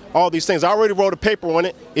ants, all these things. I already wrote a paper on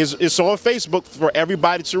it. It's on Facebook for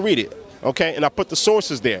everybody to read it. Okay, and I put the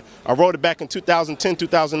sources there. I wrote it back in 2010,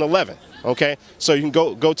 2011. Okay, so you can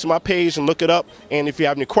go to my page and look it up. And if you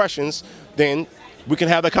have any questions, then we can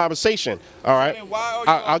have the conversation. All right.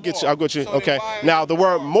 I'll get you. I'll get you. Okay. Now the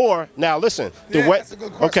word Moor. Now listen. The way.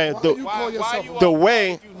 Okay. The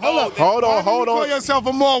way. Hold on. You call yourself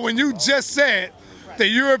a Moor when you just said the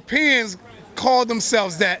Europeans called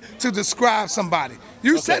themselves that to describe somebody.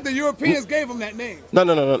 You said the Europeans gave them that name.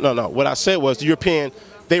 No. What I said was the European.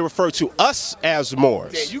 They refer to us as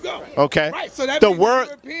Moors. There you go. Okay. Right. So that the means word. the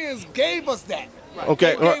Europeans gave us that. Right.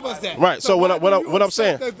 Okay. They gave us that. Right. So what I'm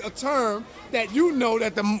saying. A term that you know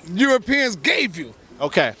that the Europeans gave you.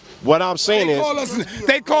 Okay. What I'm saying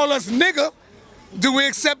they call us nigga. Do we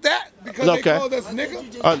accept that? Because they called us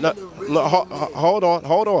nigga? Hold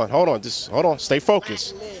on. Just hold on. Stay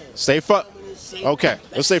focused. Okay.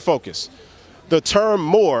 Let's stay focused. The term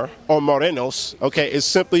Moor or morenos, okay, it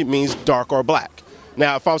simply means dark or black.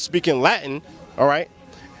 Now, if I'm speaking Latin, all right,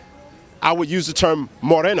 I would use the term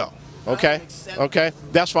moreno. Okay.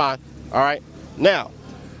 That's fine. All right. Now,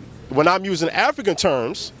 when I'm using African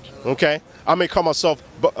terms, okay, I may call myself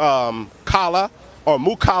Kala or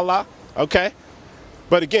Mukala, okay?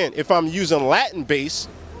 But again, if I'm using Latin base,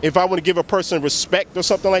 if I want to give a person respect or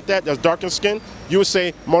something like that, that's darker skin, you would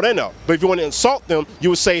say Moreno. But if you want to insult them, you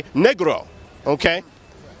would say Negro, okay?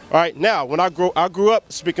 All right, now, when I grew up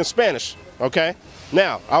speaking Spanish, okay?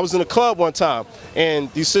 Now, I was in a club one time, and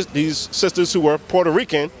these sisters who were Puerto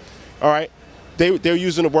Rican, all right, they were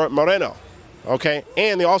using the word Moreno. Okay,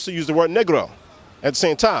 and they also use the word negro. At the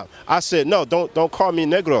same time, I said, no, don't call me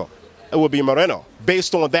negro. It would be moreno,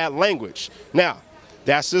 based on that language. Now,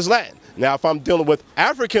 that's just Latin. Now, if I'm dealing with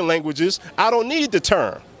African languages, I don't need the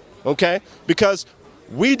term, okay? Because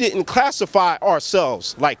we didn't classify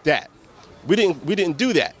ourselves like that. We didn't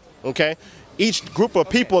do that, okay? Each group of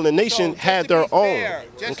people in the nation had their own.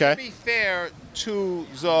 Just to be fair to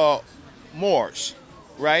the Moors,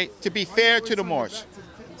 right? To be fair to the Moors.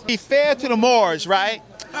 Be fair to the Moors, right?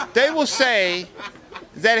 They will say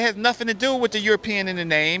that it has nothing to do with the European in the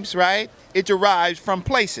names, right? It derives from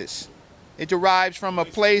places. It derives from a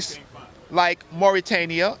place like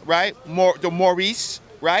Mauritania, right? The Maurice,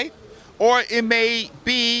 right? Or it may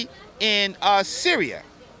be in Syria,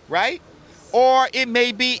 right? Or it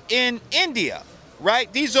may be in India,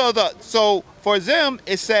 right? These are so for them,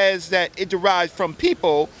 it says that it derives from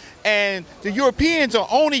people, and the Europeans are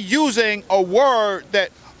only using a word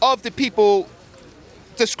that of the people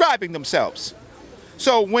describing themselves.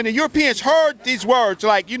 So when the Europeans heard these words,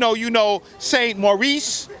 like, you know, Saint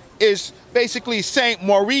Maurice is basically Saint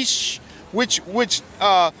Maurice, which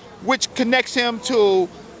connects him to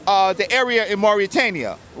the area in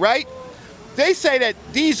Mauritania, right? They say that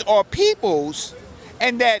these are peoples,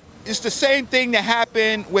 and that it's the same thing that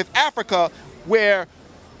happened with Africa, where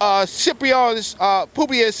Scipius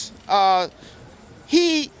Publius,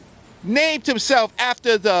 he named himself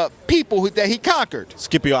after the people that he conquered.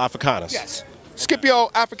 Scipio Africanus. Yes,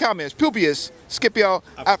 Scipio Africanus, Publius Scipio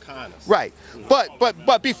Africanus. Right,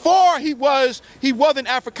 but before he wasn't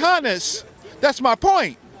Africanus. That's my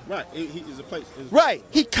point. Right, he is a place. Right,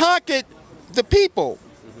 he conquered the people.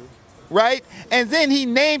 Right? And then he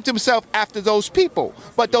named himself after those people.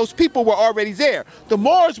 But those people were already there. The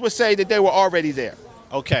Moors would say that they were already there.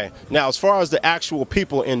 Okay. Now, as far as the actual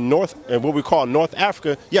people in what we call North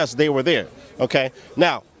Africa, yes, they were there. Okay.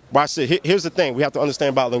 Now, I said, here's the thing we have to understand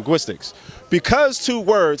about linguistics. Because two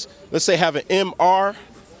words, let's say, have an MR,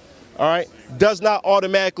 all right, does not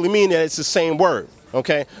automatically mean that it's the same word.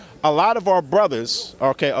 Okay. A lot of our brothers,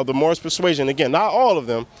 okay, of the Moorish persuasion, again, not all of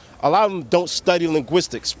them, a lot of them don't study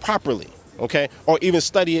linguistics properly, okay, or even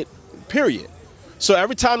study it, period. So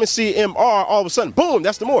every time they see MR, all of a sudden, boom,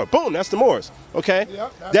 that's the Moor, boom, that's the Moors, okay?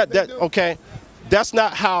 Yep, okay, that's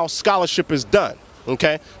not how scholarship is done,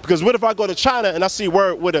 okay? Because what if I go to China and I see a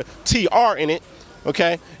word with a TR in it,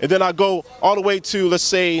 okay, and then I go all the way to, let's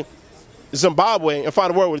say, Zimbabwe and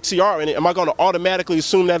find a word with a TR in it, am I going to automatically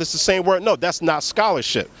assume that it's the same word? No, that's not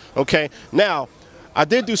scholarship, okay? Now, I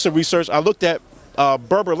did do some research. I looked at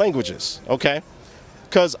Berber languages, okay?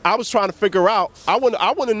 Because I was trying to figure out, I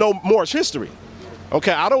want to know Moorish history,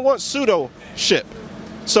 okay? I don't want pseudo-ship.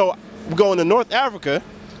 So we're going to North Africa.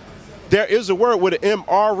 There is a word with an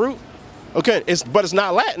MR root, okay? But it's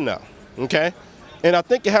not Latin though, okay? And I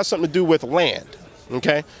think it has something to do with land,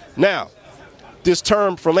 okay? Now, this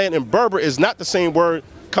term for land in Berber is not the same word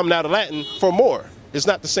coming out of Latin for Moor. It's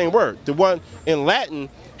not the same word. The one in Latin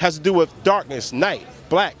has to do with darkness, night,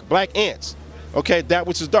 black ants. Okay, that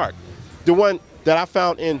which is dark. The one that I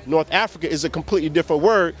found in North Africa is a completely different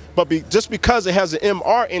word, but just because it has an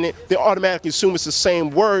MR in it, they automatically assume it's the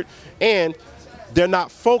same word, and they're not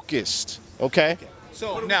focused, okay?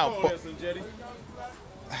 So now,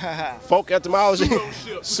 folk etymology,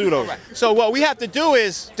 pseudo. Right. So what we have to do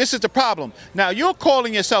is, this is the problem. Now you're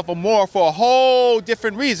calling yourself a Moor for a whole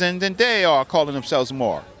different reason than they are calling themselves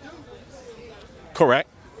Moor. Correct.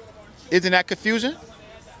 Isn't that confusing?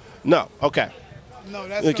 No, okay. No,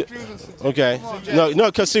 that's confusing. Okay.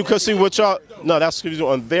 No, cause see what y'all. No, that's confusing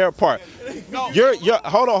on their part. You're.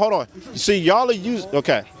 Hold on. You see, y'all are using.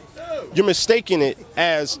 Okay. You're mistaking it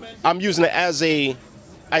as I'm using it as a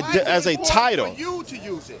title. For you to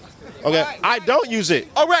use it. Okay. I don't use it.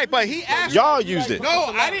 All right, but he asked. Y'all used it. No,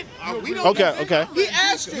 I didn't. We don't. Okay. Use it. Okay. He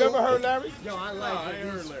asked you. You ever heard Larry? No, I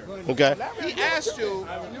heard Larry. Okay. He asked you,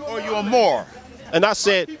 are you a Moor? And I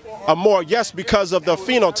said a Moor, yes, because of the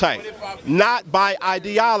phenotype, not by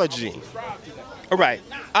ideology. All right,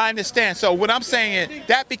 I understand. So what I'm saying is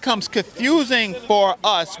that becomes confusing for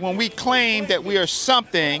us when we claim that we are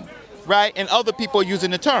something, right, and other people are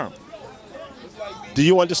using the term. Do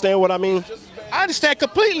you understand what I mean? I understand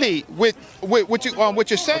completely with what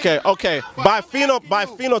you're saying. Okay. By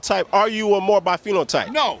phenotype, are you a Moor by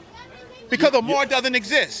phenotype? No. Because a Moor doesn't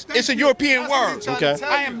exist. It's a European word. Okay.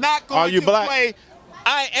 I am not going Are you to black? play.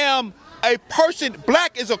 I am a person.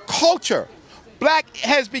 Black is a culture. Black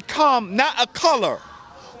has become not a color,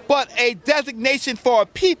 but a designation for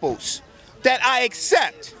peoples that I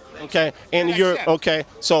accept. Okay. And you're okay.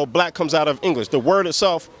 So black comes out of English. The word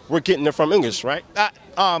itself, we're getting it from English, right?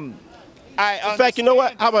 In fact, you know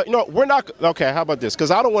what? How about we're not okay? How about this? Because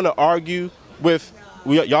I don't want to argue with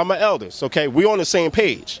Y'all my elders, okay? We on the same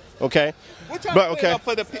page, okay? We're trying to clear up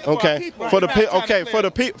for the for our okay, people. for the We're not trying to okay, clear for the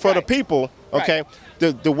up. for the Right. people, okay?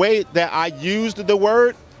 Right. The way that I used the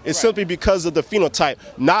word is simply because of the phenotype,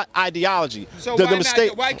 not ideology. So the why, mistake.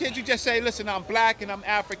 not, why can't you just say, listen, I'm black and I'm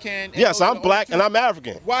African? And Yes, those are I'm the black only and two? I'm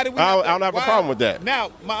African. Why do we? I have don't have a why- problem with that.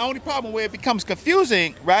 Now, my only problem where it becomes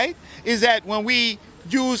confusing, right, is that when we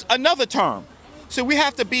use another term, so we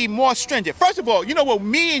have to be more stringent. First of all, you know what,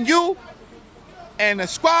 me and you and the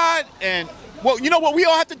squad and well, you know what we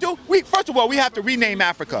all have to do? First of all, we have to rename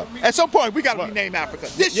Africa. At some point, we got to rename Africa.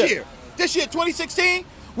 This year, 2016.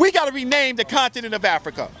 We got to rename the continent of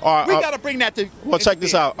Africa. We got to bring that to. Well, check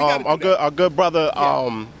this out. Our good brother,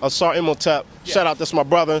 Asar Imhotep. Shout out, that's my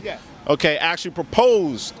brother. Yeah. Okay, actually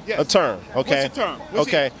proposed a term. Okay. What's the term? What's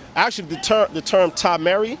okay. Actually, the term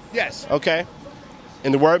Tamari. Yes. Okay.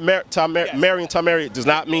 And the word Mary and Tamari does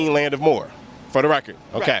not mean land of Moor, for the record.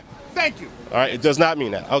 Okay. Right. Thank you. All right. It does not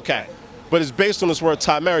mean that. Okay. But it's based on this word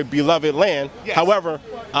Tamari, beloved land. Yes. However,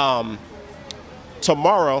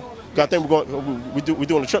 tomorrow. I think we're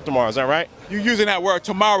doing a trip tomorrow. Is that right? You're using that word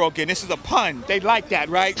tomorrow again. This is a pun. They like that,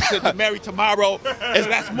 right? To marry tomorrow, so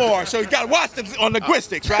that's more. So you got to watch them on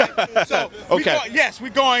linguistics, right? So okay. We're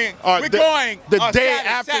going. All right, the day Saturday,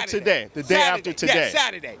 after Saturday. today. The day Saturday. after today. Yes,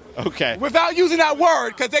 Saturday. Okay. Without using that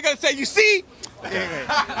word, because they're gonna say, you see.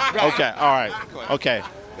 Okay. All right. Okay.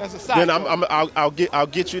 That's a side. Then I'll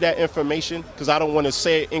get you that information because I don't want to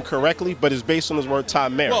say it incorrectly, but it's based on this word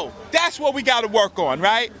Tamari. Well, that's what we got to work on,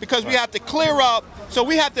 right? Because we have to clear up. So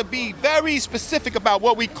we have to be very specific about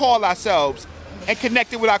what we call ourselves and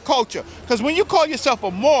connect it with our culture. Because when you call yourself a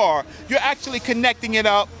Moor, you're actually connecting it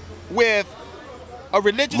up with a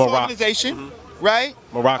religious organization, right?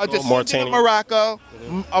 Morocco, a descendant Mauritania. of Morocco,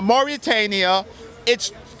 a Mauritania.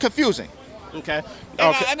 It's confusing. Okay.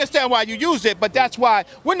 And I understand why you used it, but that's why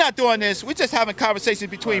we're not doing this. We're just having conversations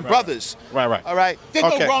between brothers. Right. All right. There's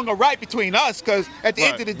no wrong or right between us, because at the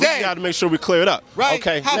end of the day, we got to make sure we clear it up. right?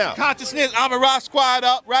 Okay. House now, of Consciousness, Amara Squad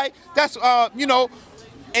up, right? That's at the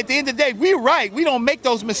end of the day, we're right. We don't make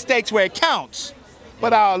those mistakes where it counts,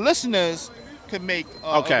 but our listeners can make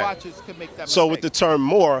watchers can make that mistake. So with the term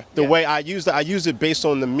Moor, the way I use it based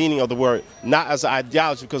on the meaning of the word, not as an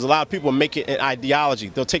ideology, because a lot of people make it an ideology.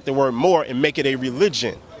 They'll take the word Moor and make it a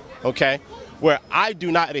religion, okay? Where I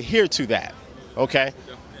do not adhere to that, okay?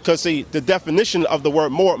 Because the definition of the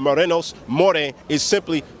word Moor, morenos, more, is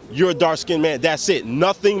simply you're a dark-skinned man. That's it.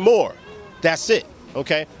 Nothing more. That's it.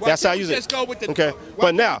 Okay? That's how I use it. Go with the, okay?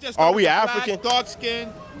 But now, are we African? Dark skin,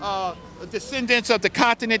 descendants of the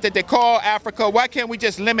continent that they call Africa. Why can't we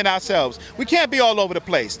just limit ourselves? We can't be all over the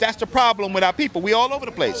place. That's the problem with our people. We all over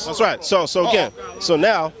the place. That's right. So again, so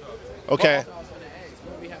now, okay.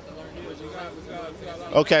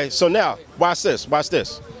 Okay, so now, watch this.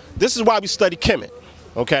 This is why we study Kemet,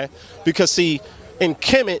 okay? Because see, in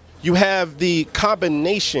Kemet, you have the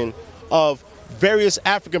combination of various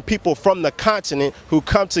African people from the continent who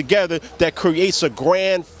come together that creates a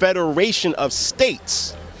grand federation of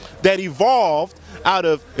states that evolved out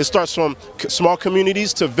of, it starts from small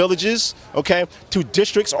communities to villages, okay, to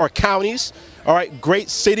districts or counties, all right, great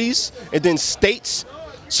cities, and then states.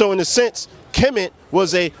 So in a sense, Kemet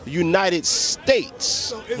was a United States.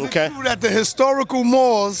 So is okay? it true that the historical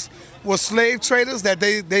Moors were slave traders, that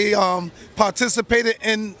they participated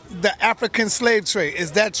in the African slave trade?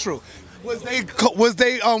 Is that true? Was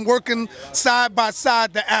they working side by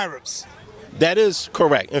side the Arabs? That is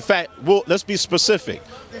correct. In fact, let's be specific.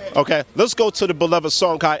 Okay, let's go to the beloved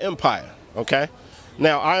Songhai Empire. Okay,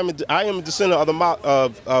 now I am a descendant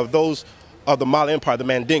of those of the Mali Empire, the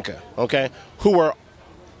Mandinka. Okay, who were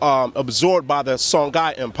absorbed by the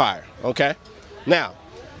Songhai Empire. Okay, now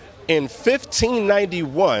in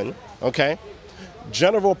 1591, okay,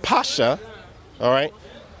 General Pasha, all right,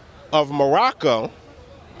 of Morocco,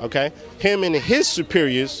 okay, him and his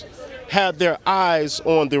superiors had their eyes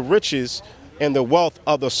on the riches and the wealth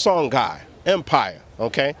of the Songhai Empire,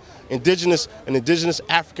 okay, indigenous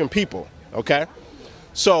African people, okay.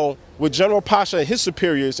 So what General Pasha and his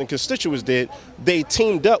superiors and constituents did, they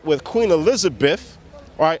teamed up with Queen Elizabeth,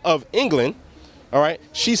 all right, of England, all right.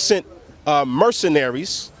 She sent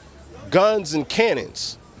mercenaries, guns and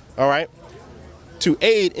cannons, all right, to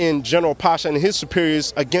aid in General Pasha and his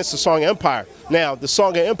superiors against the Songhai Empire. Now, the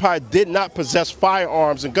Songhai Empire did not possess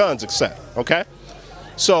firearms and guns, except, okay?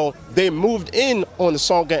 So they moved in on the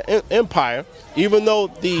Songhai Empire, even though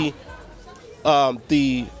the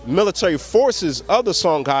military forces of the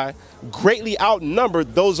Songhai greatly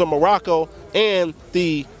outnumbered those of Morocco and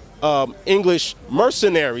the English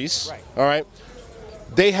mercenaries, all right?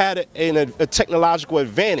 They had a technological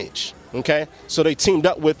advantage, Okay, so they teamed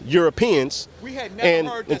up with Europeans. We had never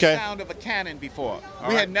heard the okay, sound of a cannon before.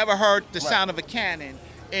 We had never heard the sound of a cannon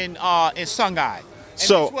in Songhai. And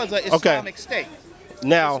So, this was an okay. Islamic state.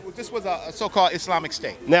 now This was a so-called Islamic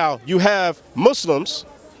state. Now you have Muslims,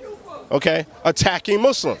 okay, attacking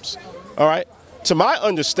Muslims. All right. To my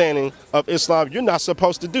understanding of Islam, you're not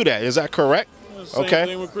supposed to do that. Is that correct? Same Okay.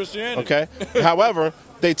 thing with Christianity. Okay. However,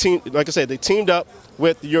 they teamed up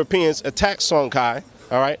with the Europeans, attacked Songhai.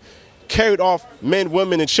 All right. Carried off men,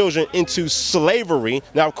 women, and children into slavery.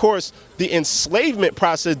 Now, of course, the enslavement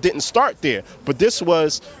process didn't start there, but this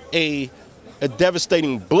was a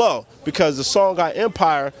devastating blow because the Songhai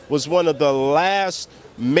Empire was one of the last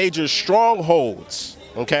major strongholds,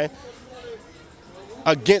 okay,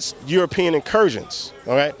 against European incursions.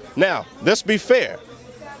 All right. Now, let's be fair.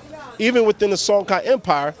 Even within the Songhai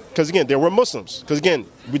Empire, because again, there were Muslims. Because again,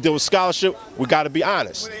 we deal with scholarship. We got to be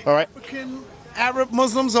honest. All right. African Arab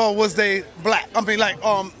Muslims, or was they black? I mean, like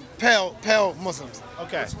pale Muslims.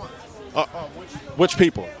 Okay. Which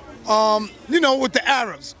people? You know, with the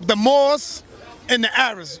Arabs, the Moors and the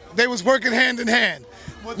Arabs, they was working hand in hand.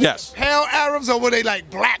 Was Yes. it pale Arabs, or were they like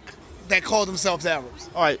black that called themselves Arabs?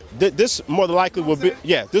 All right. This more than likely will be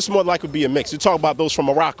This more than likely would be a mix. You talk about those from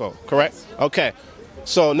Morocco, correct? Okay.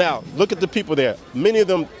 So now look at the people there. Many of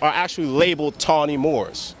them are actually labeled tawny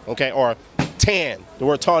Moors, okay, or tan. The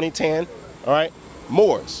word tawny, tan. All right,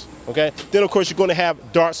 Moors. Okay. Then of course you're going to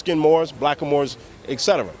have dark-skinned Moors, black Moors,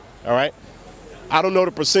 etc. All right. I don't know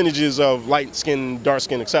the percentages of light skin, dark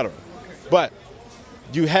skin, etc. But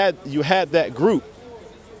you had that group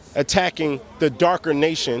attacking the darker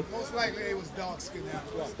nation. Most likely it was dark skinned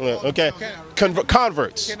Arabs. Okay.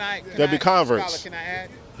 Converts. There'd be converts. Scholar, can I add?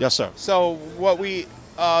 Yes, sir. So what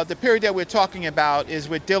the period that we're talking about is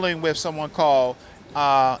we're dealing with someone called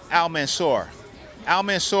Al-Mansur.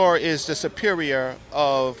 Al-Mansur is the superior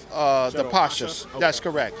of the Pashas. Okay. That's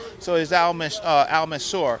correct. So it's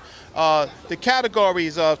Al-Mansur. The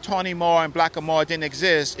categories of Tawny Moor and Black Moor didn't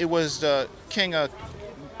exist. It was the king of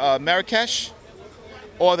Marrakesh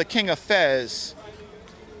or the king of Fez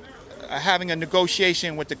having a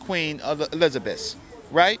negotiation with the Queen of Elizabeth,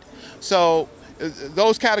 right? So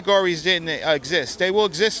those categories didn't exist. They will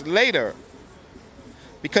exist later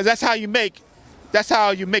because that's how you make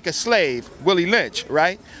a slave, Willie Lynch,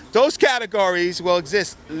 right? Those categories will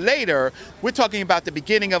exist later. We're talking about the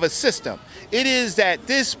beginning of a system. It is that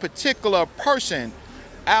this particular person,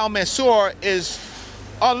 Al-Mansur, is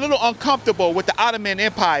a little uncomfortable with the Ottoman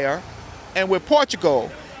Empire and with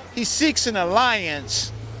Portugal. He seeks an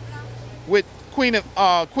alliance with Queen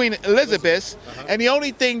Elizabeth, and the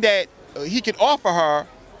only thing that he can offer her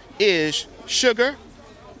is sugar,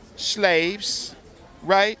 slaves,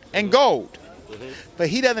 right, and gold. But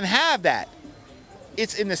he doesn't have that.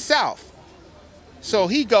 It's in the South. So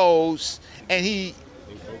he goes and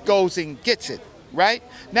gets it, right?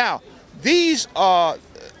 Now, these are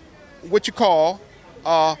what you call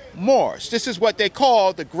Moors. This is what they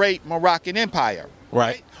call the Great Moroccan Empire.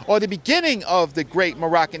 Right. Or the beginning of the Great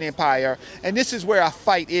Moroccan Empire. And this is where our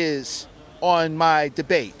fight is on my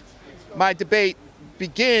debate. My debate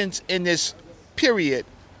begins in this period,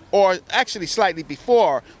 or actually slightly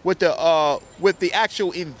before, with the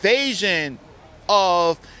actual invasion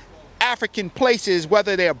of African places,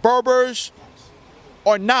 whether they're Berbers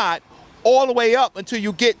or not, all the way up until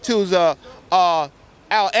you get to the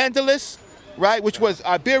Al-Andalus, right, which was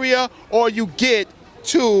Iberia, or you get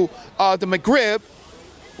to the Maghreb,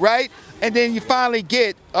 right, and then you finally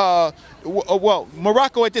get well,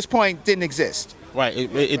 Morocco at this point didn't exist.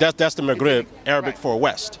 Right, that's the Maghreb, Arabic for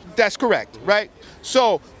West. That's correct, right?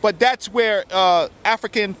 So, but that's where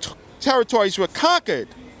African territories were conquered.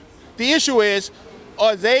 The issue is,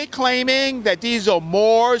 are they claiming that these are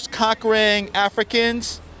Moors conquering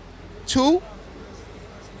Africans too?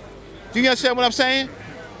 Do you understand what I'm saying?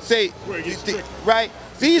 Right?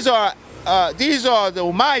 These are the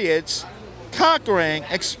Umayyads conquering,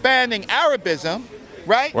 expanding Arabism,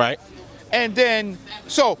 right? Right. And then,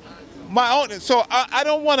 I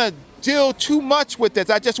don't want to deal too much with this.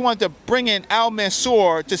 I just wanted to bring in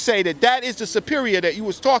Al-Mansur to say that is the superior that you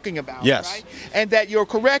was talking about. Yes. Right? And that you're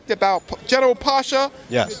correct about General Pasha.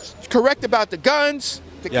 Yes. You're correct about the guns,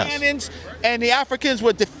 the Yes. cannons, and the Africans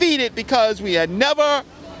were defeated because we had never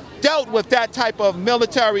dealt with that type of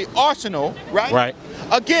military arsenal, right? Right.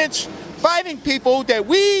 Against fighting people that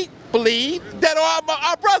we believe that are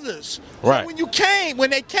our brothers. Right. So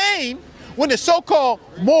when the so-called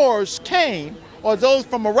Moors came, or those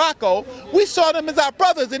from Morocco, we saw them as our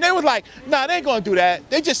brothers, and they was like, nah, they ain't gonna do that.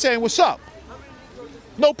 They just saying what's up.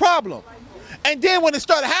 No problem. And then when it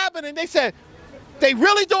started happening, they said, they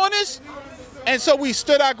really doing this? And so we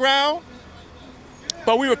stood our ground,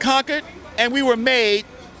 but we were conquered and we were made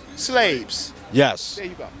slaves. Yes. There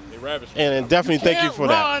you go. And definitely thank you for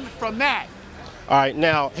that. Run from that. All right,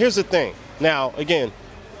 now, here's the thing. Now, again,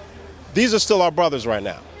 these are still our brothers right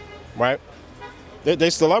now, right? They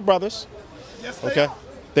still our brothers. Yes, they Okay? are.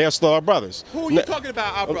 They are still our brothers. Who are you talking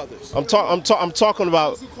about, our brothers? I'm talking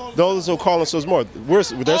about those who call themselves more. They're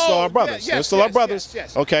still our brothers. yes, They're still our yes, brothers.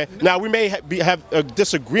 yes. Okay. Now we may have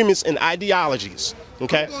disagreements in ideologies.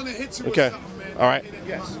 Okay. I'm gonna hit you with Okay. something, man. All right.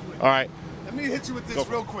 Yes. All right. Let me hit you with this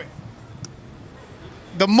real quick.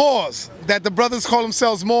 The Moors, that the brothers call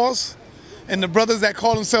themselves Moors, and the brothers that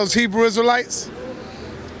call themselves Hebrew Israelites,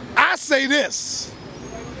 I say this,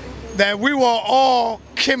 that we were all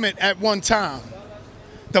Kemet at one time.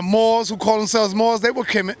 The Moors who call themselves Moors, they were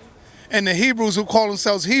Kemet. And the Hebrews who call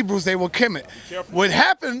themselves Hebrews, they were Kemet. What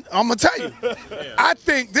happened, I'm gonna tell you, I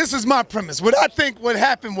think, this is my premise, what I think what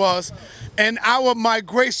happened was, in our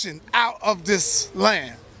migration out of this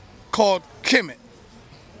land called Kemet,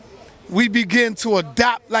 we began to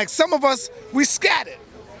adopt, like some of us, we scattered.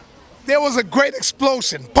 There was a great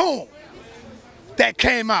explosion, boom, that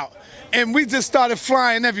came out. And we just started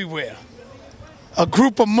flying everywhere. A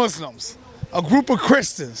group of Muslims, a group of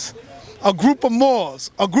Christians, a group of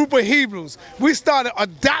Moors, a group of Hebrews. We started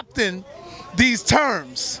adopting these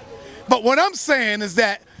terms. But what I'm saying is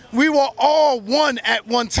that we were all one at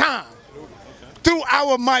one time. Through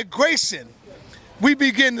our migration, we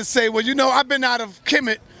begin to say, well, you know, I've been out of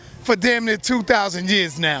Kemet for damn near 2,000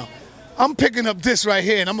 years now. I'm picking up this right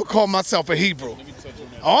here and I'm gonna call myself a Hebrew.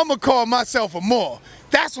 Or I'm gonna call myself a Moor.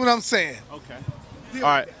 That's what I'm saying. All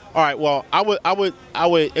right. All right. Well, I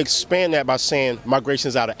would expand that by saying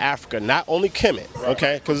migrations out of Africa, not only Kemet.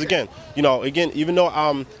 Okay. Because again, even though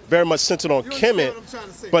I'm very much centered on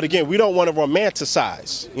Kemet, but again, we don't want to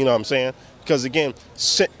romanticize. You know what I'm saying? Because again,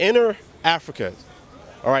 inner Africa,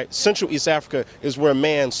 all right, Central East Africa is where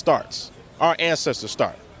man starts. Our ancestors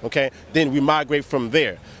start. Okay. Then we migrate from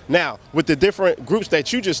there. Now, with the different groups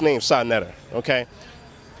that you just named, Sonetta, okay.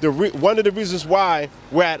 One of the reasons why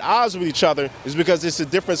we're at odds with each other is because it's a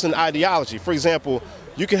difference in ideology. For example,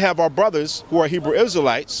 you can have our brothers who are Hebrew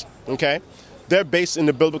Israelites, okay? They're based in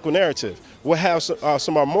the biblical narrative. We'll have some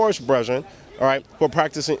of our Moorish brethren, all right, who are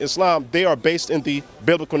practicing Islam. They are based in the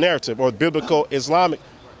biblical narrative or biblical Islamic,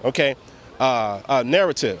 okay,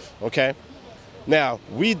 narrative, okay? Now,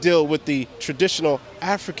 we deal with the traditional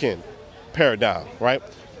African paradigm, right?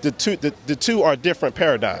 The two are different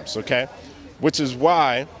paradigms, okay? Which is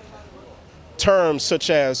why terms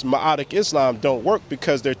such as Ma'atic Islam don't work,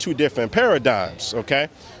 because they're two different paradigms, okay?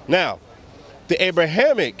 Now, the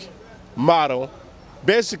Abrahamic model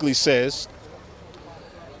basically says,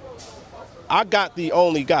 I got the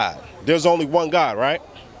only God. There's only one God, right?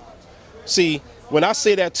 See, when I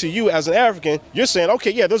say that to you as an African, you're saying,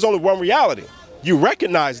 okay, yeah, there's only one reality. You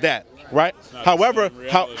recognize that, right? However,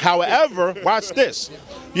 watch this.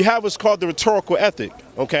 You have what's called the rhetorical ethic,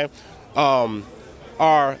 okay?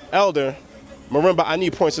 Our elder, Marimba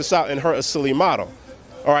Ani, points this out in her Asili model,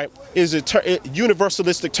 all right, is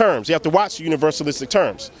universalistic terms. You have to watch universalistic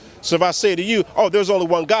terms. So if I say to you, oh, there's only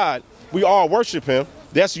one God, we all worship him,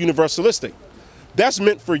 that's universalistic. That's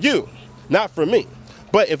meant for you, not for me.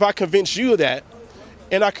 But if I convince you that,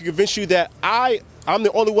 and I can convince you that I'm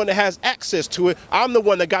the only one that has access to it, I'm the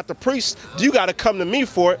one that got the priest, you got to come to me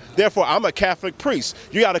for it, therefore I'm a Catholic priest.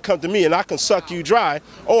 You got to come to me and I can suck you dry.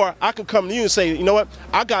 Or I can come to you and say, you know what,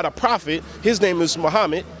 I got a prophet, his name is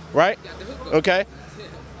Muhammad, right? Okay?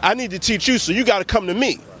 I need to teach you, so you got to come to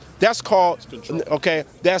me. That's called, okay,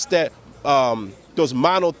 that's those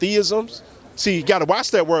monotheisms. See, you got to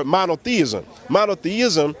watch that word, monotheism.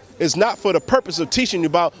 Monotheism is not for the purpose of teaching you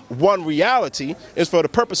about one reality, it's for the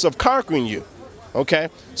purpose of conquering you. Okay,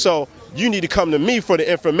 so you need to come to me for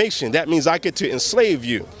the information. That means I get to enslave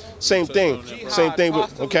you. Same thing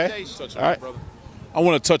with, okay? All right. I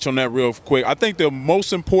want to touch on that real quick. I think the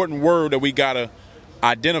most important word that we got to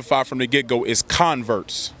identify from the get-go is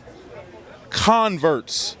converts.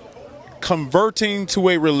 Converts. Converting to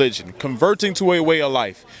a religion, converting to a way of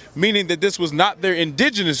life, meaning that this was not their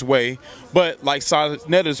indigenous way, but like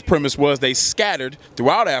Sonetta's premise was, they scattered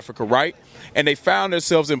throughout Africa, right? And they found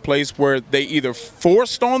themselves in place where they either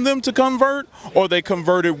forced on them to convert or they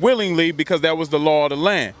converted willingly because that was the law of the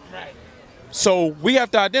land. Right. So we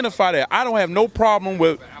have to identify that. I don't have no problem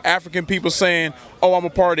with African people saying, oh, I'm a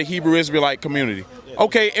part of the Hebrew Israelite community.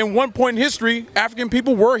 Okay, in one point in history, African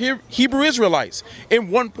people were Hebrew Israelites. In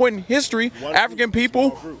one point in history, African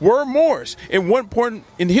people were Moors. In one point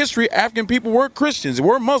in history, African people were Christians,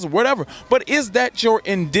 were Muslim, whatever. But is that your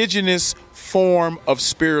indigenous form of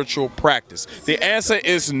spiritual practice? The answer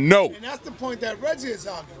is no. And that's the point that Reggie is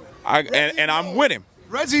arguing. And I'm with him.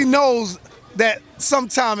 Reggie knows that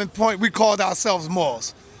sometime in point we called ourselves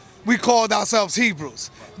Moors. We called ourselves Hebrews.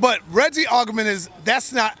 But Reggie's argument is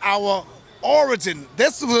that's not our origin.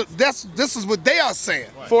 This is what they are saying.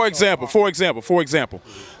 For example,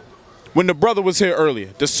 when the brother was here earlier,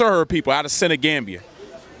 the Sahara people out of Senegambia,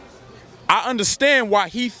 I understand why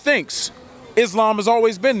he thinks Islam has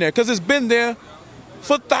always been there, because it's been there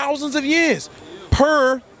for thousands of years,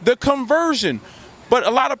 per the conversion. But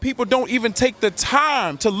a lot of people don't even take the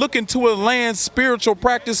time to look into a land's spiritual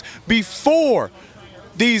practice before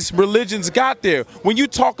these religions got there. When you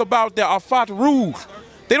talk about the Afat Rug,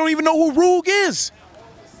 they don't even know who Rug is.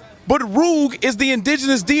 But Rug is the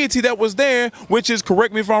indigenous deity that was there, which is,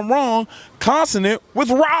 correct me if I'm wrong, consonant with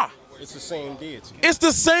Ra. It's the same deity. It's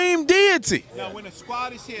the same deity. Now, when the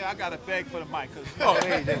squad is here, I gotta beg for the mic,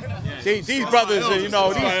 because these brothers,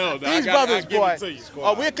 these brothers, boy,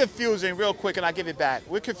 we're confusing real quick, and I give it back.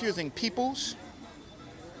 We're confusing peoples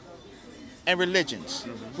and religions.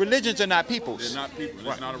 Religions are not peoples. They're not people.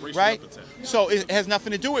 It's not a racial right? epithet. So it has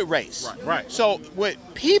nothing to do with race. Right. So when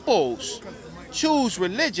peoples choose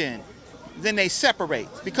religion, then they separate,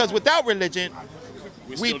 because without religion,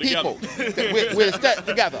 we people, we're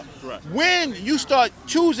together. Right. When you start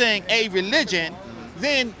choosing a religion,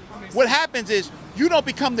 then what happens is you don't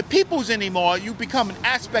become the peoples anymore. You become an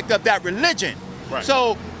aspect of that religion. Right.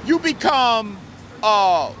 So you become,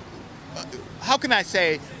 how can I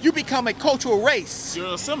say, you become a cultural race.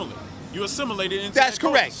 You're assimilated. You assimilated into That's that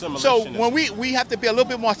culture. correct. So when we have to be a little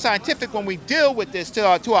bit more scientific when we deal with this to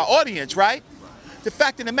our audience, right? The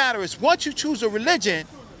fact of the matter is, once you choose a religion,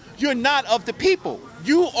 you're not of the people.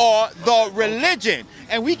 You are the religion.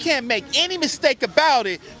 And we can't make any mistake about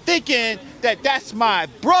it thinking that that's my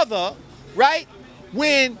brother, right?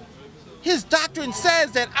 When his doctrine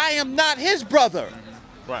says that I am not his brother.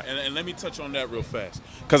 Right, and let me touch on that real fast.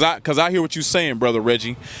 Cause I hear what you're saying, brother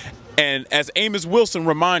Reggie. And as Amos Wilson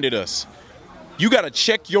reminded us, you gotta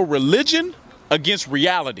check your religion against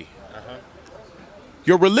reality.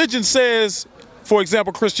 Your religion says, for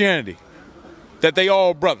example, Christianity, that they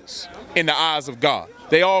all brothers in the eyes of God.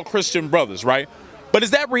 They all Christian brothers, right? But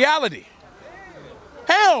is that reality?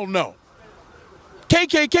 Hell no.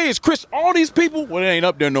 KKK is Christian. All these people, well, they ain't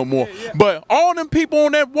up there no more. But all them people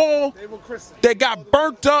on that wall that got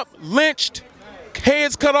burnt up, lynched,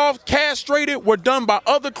 heads cut off, castrated, were done by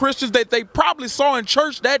other Christians that they probably saw in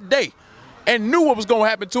church that day and knew what was going to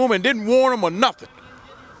happen to them and didn't warn them or nothing.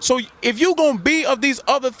 So if you're going to be of these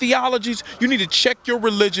other theologies, you need to check your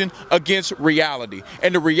religion against reality.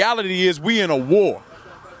 And the reality is we in a war.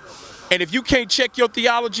 And if you can't check your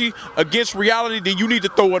theology against reality, then you need to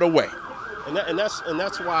throw it away.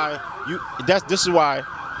 That's why this is why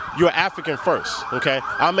you're African first, okay?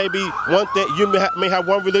 I may be one thing, you may have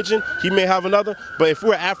one religion, he may have another, but if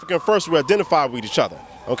we're African first, we identify with each other,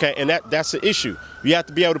 okay? And that's the issue. You have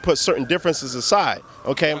to be able to put certain differences aside,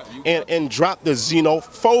 okay? And drop the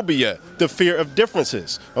xenophobia, the fear of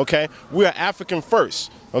differences, okay? We are African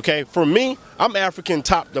first, okay? For me, I'm African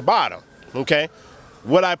top to bottom, okay?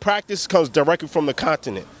 What I practice comes directly from the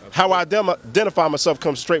continent. How I identify myself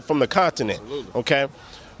comes straight from the continent, okay?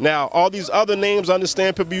 Now, all these other names, I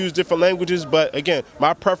understand people use different languages, but again,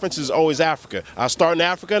 my preference is always Africa. I start in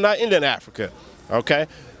Africa and I end in Africa, okay?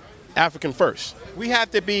 African first. We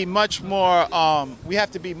have to be much more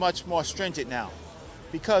stringent now,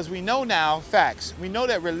 because we know now facts. We know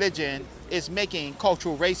that religion is making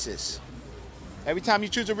cultural racists. Every time you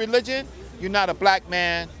choose a religion, you're not a black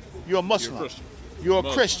man, you're a Muslim. You're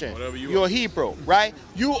a Christian. You're a Hebrew, right?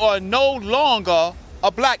 You are no longer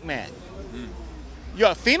a black man. Your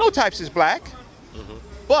phenotypes is black,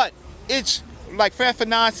 but it's like Fred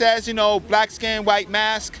Fanon says, you know, black skin, white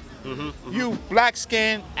mask. You black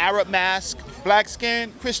skin, Arab mask, black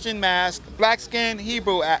skin, Christian mask, black skin,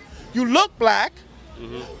 Hebrew. You look black,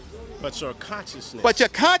 but your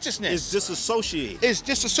consciousness is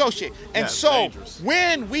disassociated. And so dangerous.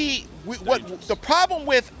 When what the problem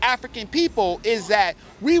with African people is that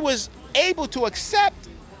we was able to accept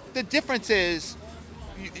the differences.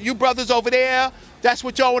 You brothers over there, that's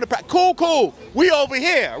what y'all want to practice. Cool. We over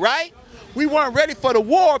here, right? We weren't ready for the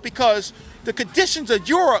war because the conditions of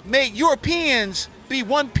Europe made Europeans be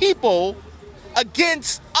one people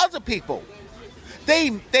against other people.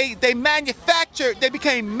 They manufactured, they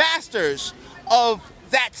became masters of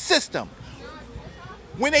that system.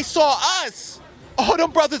 When they saw us, Oh,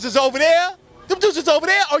 them brothers is over there? Them dudes is over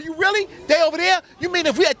there? Are you really? They over there? You mean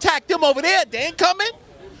if we attack them over there, they ain't coming?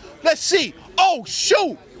 Let's see. Oh,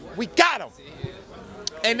 shoot. We got them.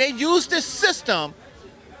 And they used this system,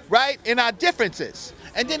 right, in our differences.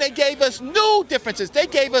 And then they gave us new differences. They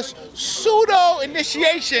gave us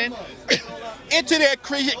pseudo-initiation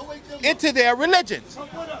into their religions.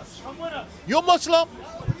 You're Muslim?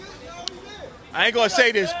 I ain't gonna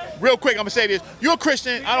say this real quick. I'm gonna say this. You're a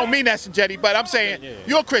Christian. I don't mean that, Sanjetti, but I'm saying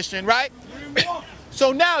you're a Christian, right?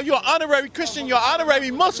 So now you're an honorary Christian. You're an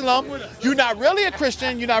honorary Muslim. You're not really a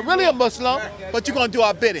Christian. You're not really a Muslim, but you're gonna do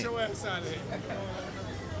our bidding.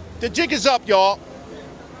 The jig is up, y'all.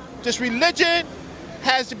 This religion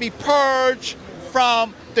has to be purged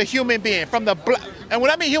from the human being, from the black. And when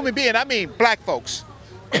I mean human being, I mean black folks.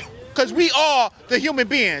 Because we are the human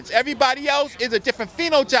beings. Everybody else is a different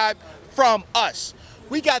phenotype from us.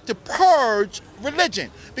 We got to purge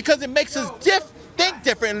religion because it makes us think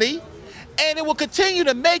differently, and it will continue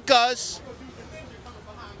to make us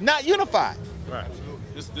not unified. Right.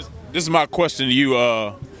 This is my question to you,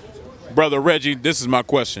 Brother Reggie. This is my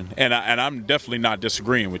question, and I'm definitely not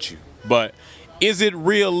disagreeing with you. But is it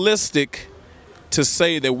realistic to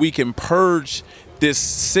say that we can purge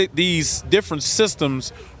these different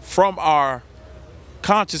systems from our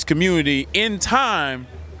conscious community in time?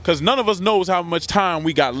 Because none of us knows how much time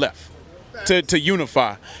we got left to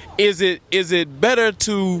unify. Is it better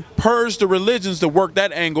to purge the religions to work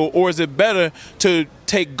that angle, or is it better to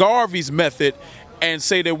take Garvey's method and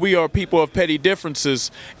say that we are people of petty differences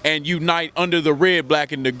and unite under the red,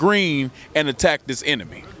 black, and the green and attack this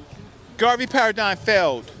enemy? Garvey paradigm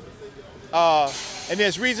failed. And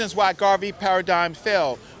there's reasons why Garvey paradigm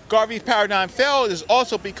failed. Garvey paradigm failed is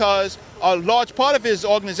also because a large part of his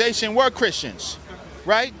organization were Christians.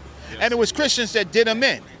 Right? Yes. And it was Christians that did them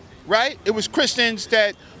in, right? It was Christians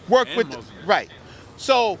that worked with, right.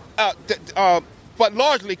 So, but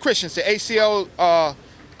largely Christians, the ACO,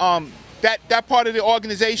 that part of the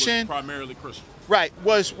organization. Was primarily Christian. Right,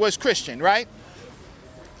 was Christian, right?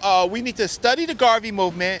 We need to study the Garvey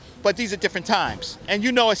movement, but these are different times. And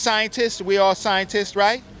you know, as scientists, we are scientists,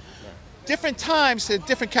 right? Different times have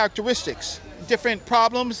different characteristics. Different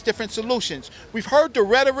problems, different solutions. We've heard the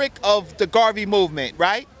rhetoric of the Garvey movement,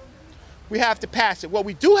 right? We have to pass it. What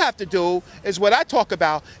we do have to do is what I talk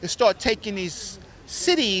about is start taking these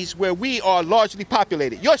cities where we are largely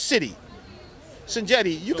populated. Your city,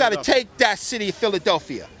 Sanjetti, you got to take that city,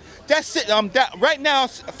 Philadelphia. Right now,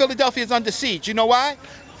 Philadelphia is under siege. You know why?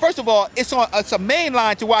 First of all, it's a main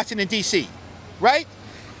line to Washington, D.C., right?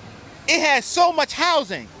 It has so much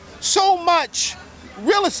housing, so much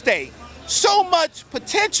real estate, so much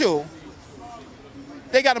potential,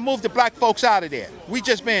 they got to move the black folks out of there.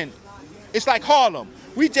 It's like Harlem.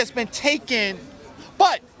 We just been taken,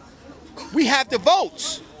 but we have the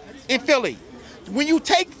votes in Philly. When you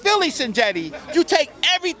take Philly, Sanjetti, you take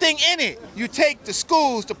everything in it. You take the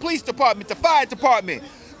schools, the police department, the fire department.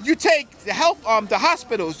 You take the the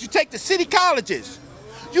hospitals. You take the city colleges.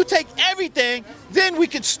 You take everything, then we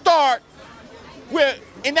can start where,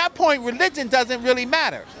 in that point, religion doesn't really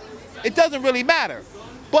matter. It doesn't really matter.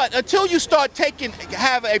 But until you start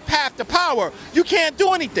have a path to power, you can't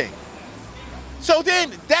do anything. So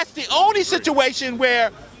then that's the only situation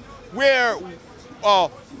where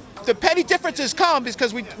the petty differences come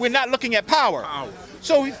because we're not looking at power.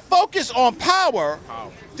 So we focus on power,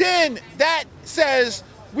 then that says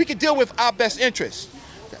we can deal with our best interests.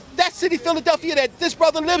 That city, Philadelphia, that this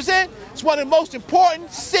brother lives in, is one of the most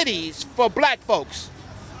important cities for black folks.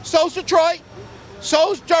 So's Detroit,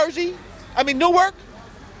 so's Newark,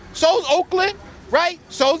 so's Oakland, right?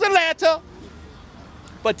 So's Atlanta.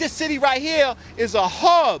 But this city right here is a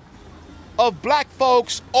hub of black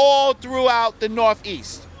folks all throughout the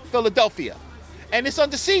Northeast, Philadelphia. And it's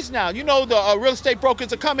under siege now. You know, the real estate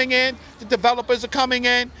brokers are coming in, the developers are coming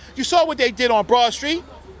in. You saw what they did on Broad Street.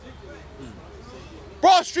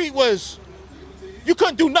 Broad Street you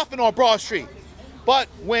couldn't do nothing on Broad Street. But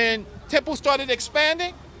when Temple started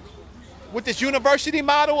expanding with this university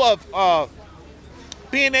model of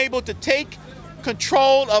being able to take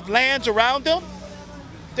control of lands around them,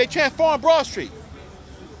 they transformed Broad Street.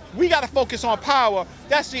 We got to focus on power.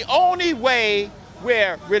 That's the only way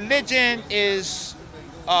where religion is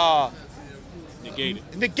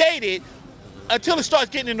negated until it starts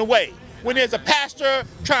getting in the way. When there's a pastor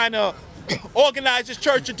trying to organize his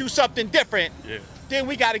church to do something different, then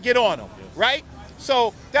we got to get on them, right?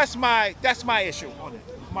 So that's my issue on it,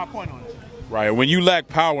 my point on it. Right. When you lack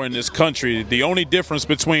power in this country, the only difference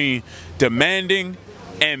between demanding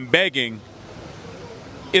and begging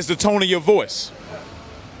is the tone of your voice.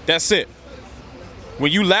 That's it.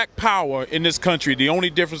 When you lack power in this country, the only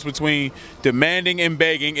difference between demanding and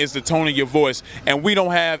begging is the tone of your voice, and we don't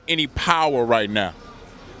have any power right now.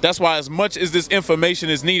 That's why as much as this information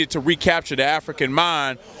is needed to recapture the African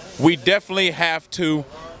mind, we definitely have to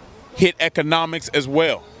hit economics as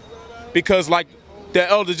well. Because like the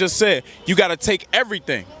elder just said, you got to take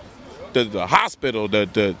everything. The hospital,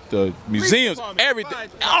 the museums, everything,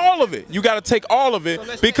 all of it. You got to take all of it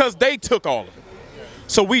because they took all of it.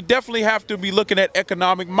 So we definitely have to be looking at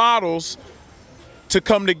economic models to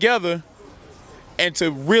come together and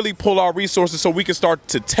to really pull our resources so we can start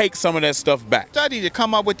to take some of that stuff back. Study to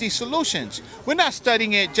come up with these solutions. We're not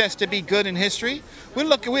studying it just to be good in history.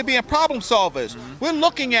 We're being problem solvers. We're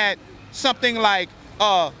looking at something like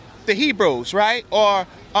the Hebrews, right? Or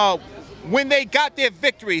when they got their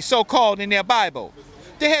victory, so-called, in their Bible.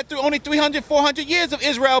 They had only 300, 400 years of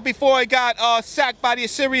Israel before it got sacked by the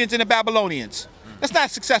Assyrians and the Babylonians. That's not a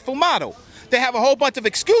successful model. They have a whole bunch of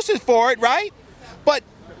excuses for it, right? But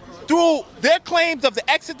through their claims of the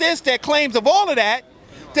Exodus, their claims of all of that,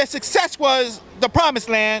 their success was the Promised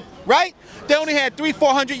Land, right? They only had 300,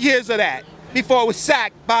 400 years of that before it was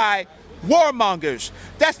sacked by warmongers.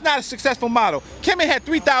 That's not a successful model. Kemet had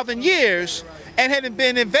 3,000 years and had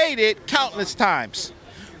been invaded countless times.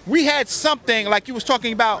 We had something like you was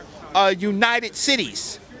talking about, united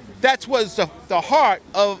cities. That was the heart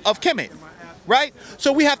of Kemet, right?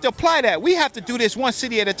 So we have to apply that. We have to do this one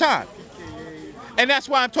city at a time. And that's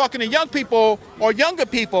why I'm talking to young people or younger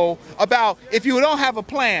people about if you don't have a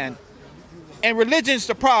plan, and religion's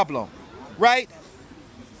the problem, right?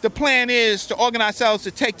 The plan is to organize ourselves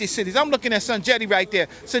to take these cities. I'm looking at Sanjetti right there.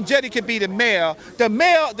 Sanjetti could be the mayor.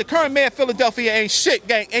 The current mayor of Philadelphia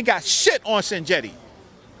ain't got shit on Sanjetti.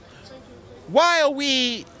 Why are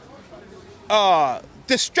we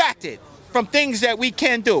distracted from things that we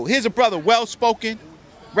can do? Here's a brother, well-spoken,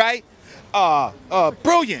 right?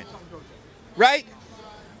 Brilliant, right?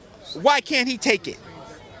 Why can't he take it?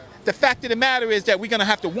 The fact of the matter is that we're going to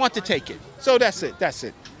have to want to take it. So that's it. That's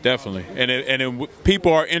it. Definitely. And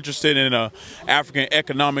people are interested in an African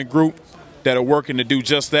economic group that are working to do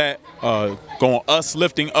just that. Go on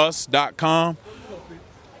usliftingus.com.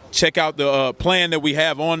 Check out the plan that we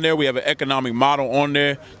have on there. We have an economic model on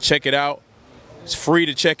there. Check it out. It's free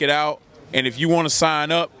to check it out. And if you want to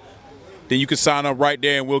sign up, then you can sign up right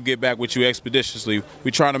there and we'll get back with you expeditiously. We're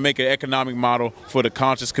trying to make an economic model for the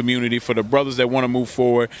conscious community, for the brothers that want to move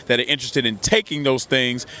forward, that are interested in taking those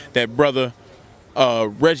things that brother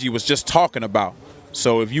Reggie was just talking about.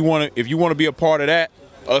 So if you want to be a part of that,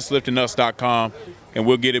 usliftingus.com, and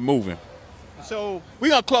we'll get it moving. So we're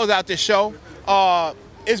going to close out this show.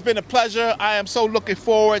 It's been a pleasure. I am so looking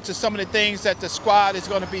forward to some of the things that the squad is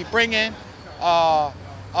going to be bringing.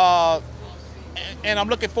 And I'm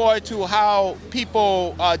looking forward to how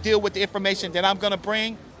people deal with the information that I'm going to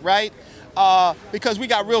bring, right? Because we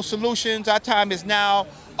got real solutions. Our time is now.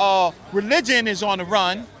 Religion is on the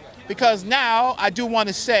run. Because now I do want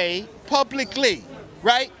to say publicly,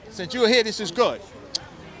 right? Since you're here, this is good.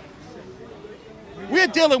 We're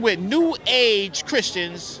dealing with New Age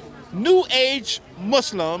Christians, New Age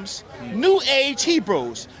Muslims, New Age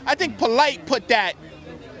Hebrews. I think Polite put that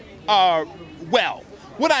well.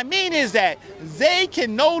 What I mean is that they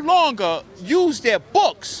can no longer use their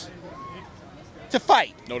books to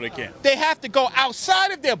fight. No, they can't. They have to go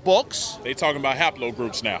outside of their books. They talking about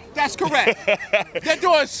haplogroups now. That's correct. They're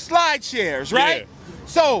doing slide shares, right? Yeah.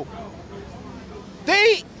 So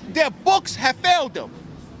their books have failed them.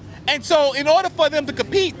 And so in order for them to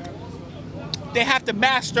compete, they have to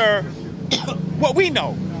master what we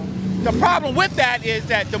know. The problem with that is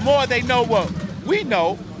that the more they know what we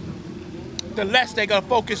know, the less they're going to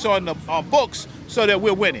focus on books so that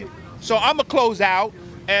we're winning. So I'm going to close out,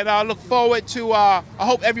 and I look forward to, I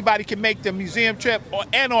hope everybody can make the museum trip or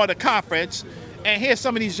the conference and hear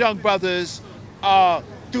some of these young brothers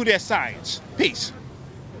do their science. Peace.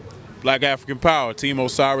 Black African Power, Team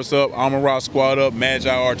Osiris up, Amon-Ra Squad up, Magi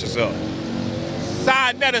Archers up.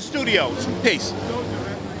 Side Netta Studios. Peace.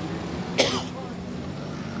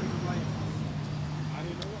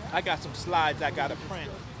 I got some slides I got to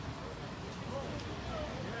print.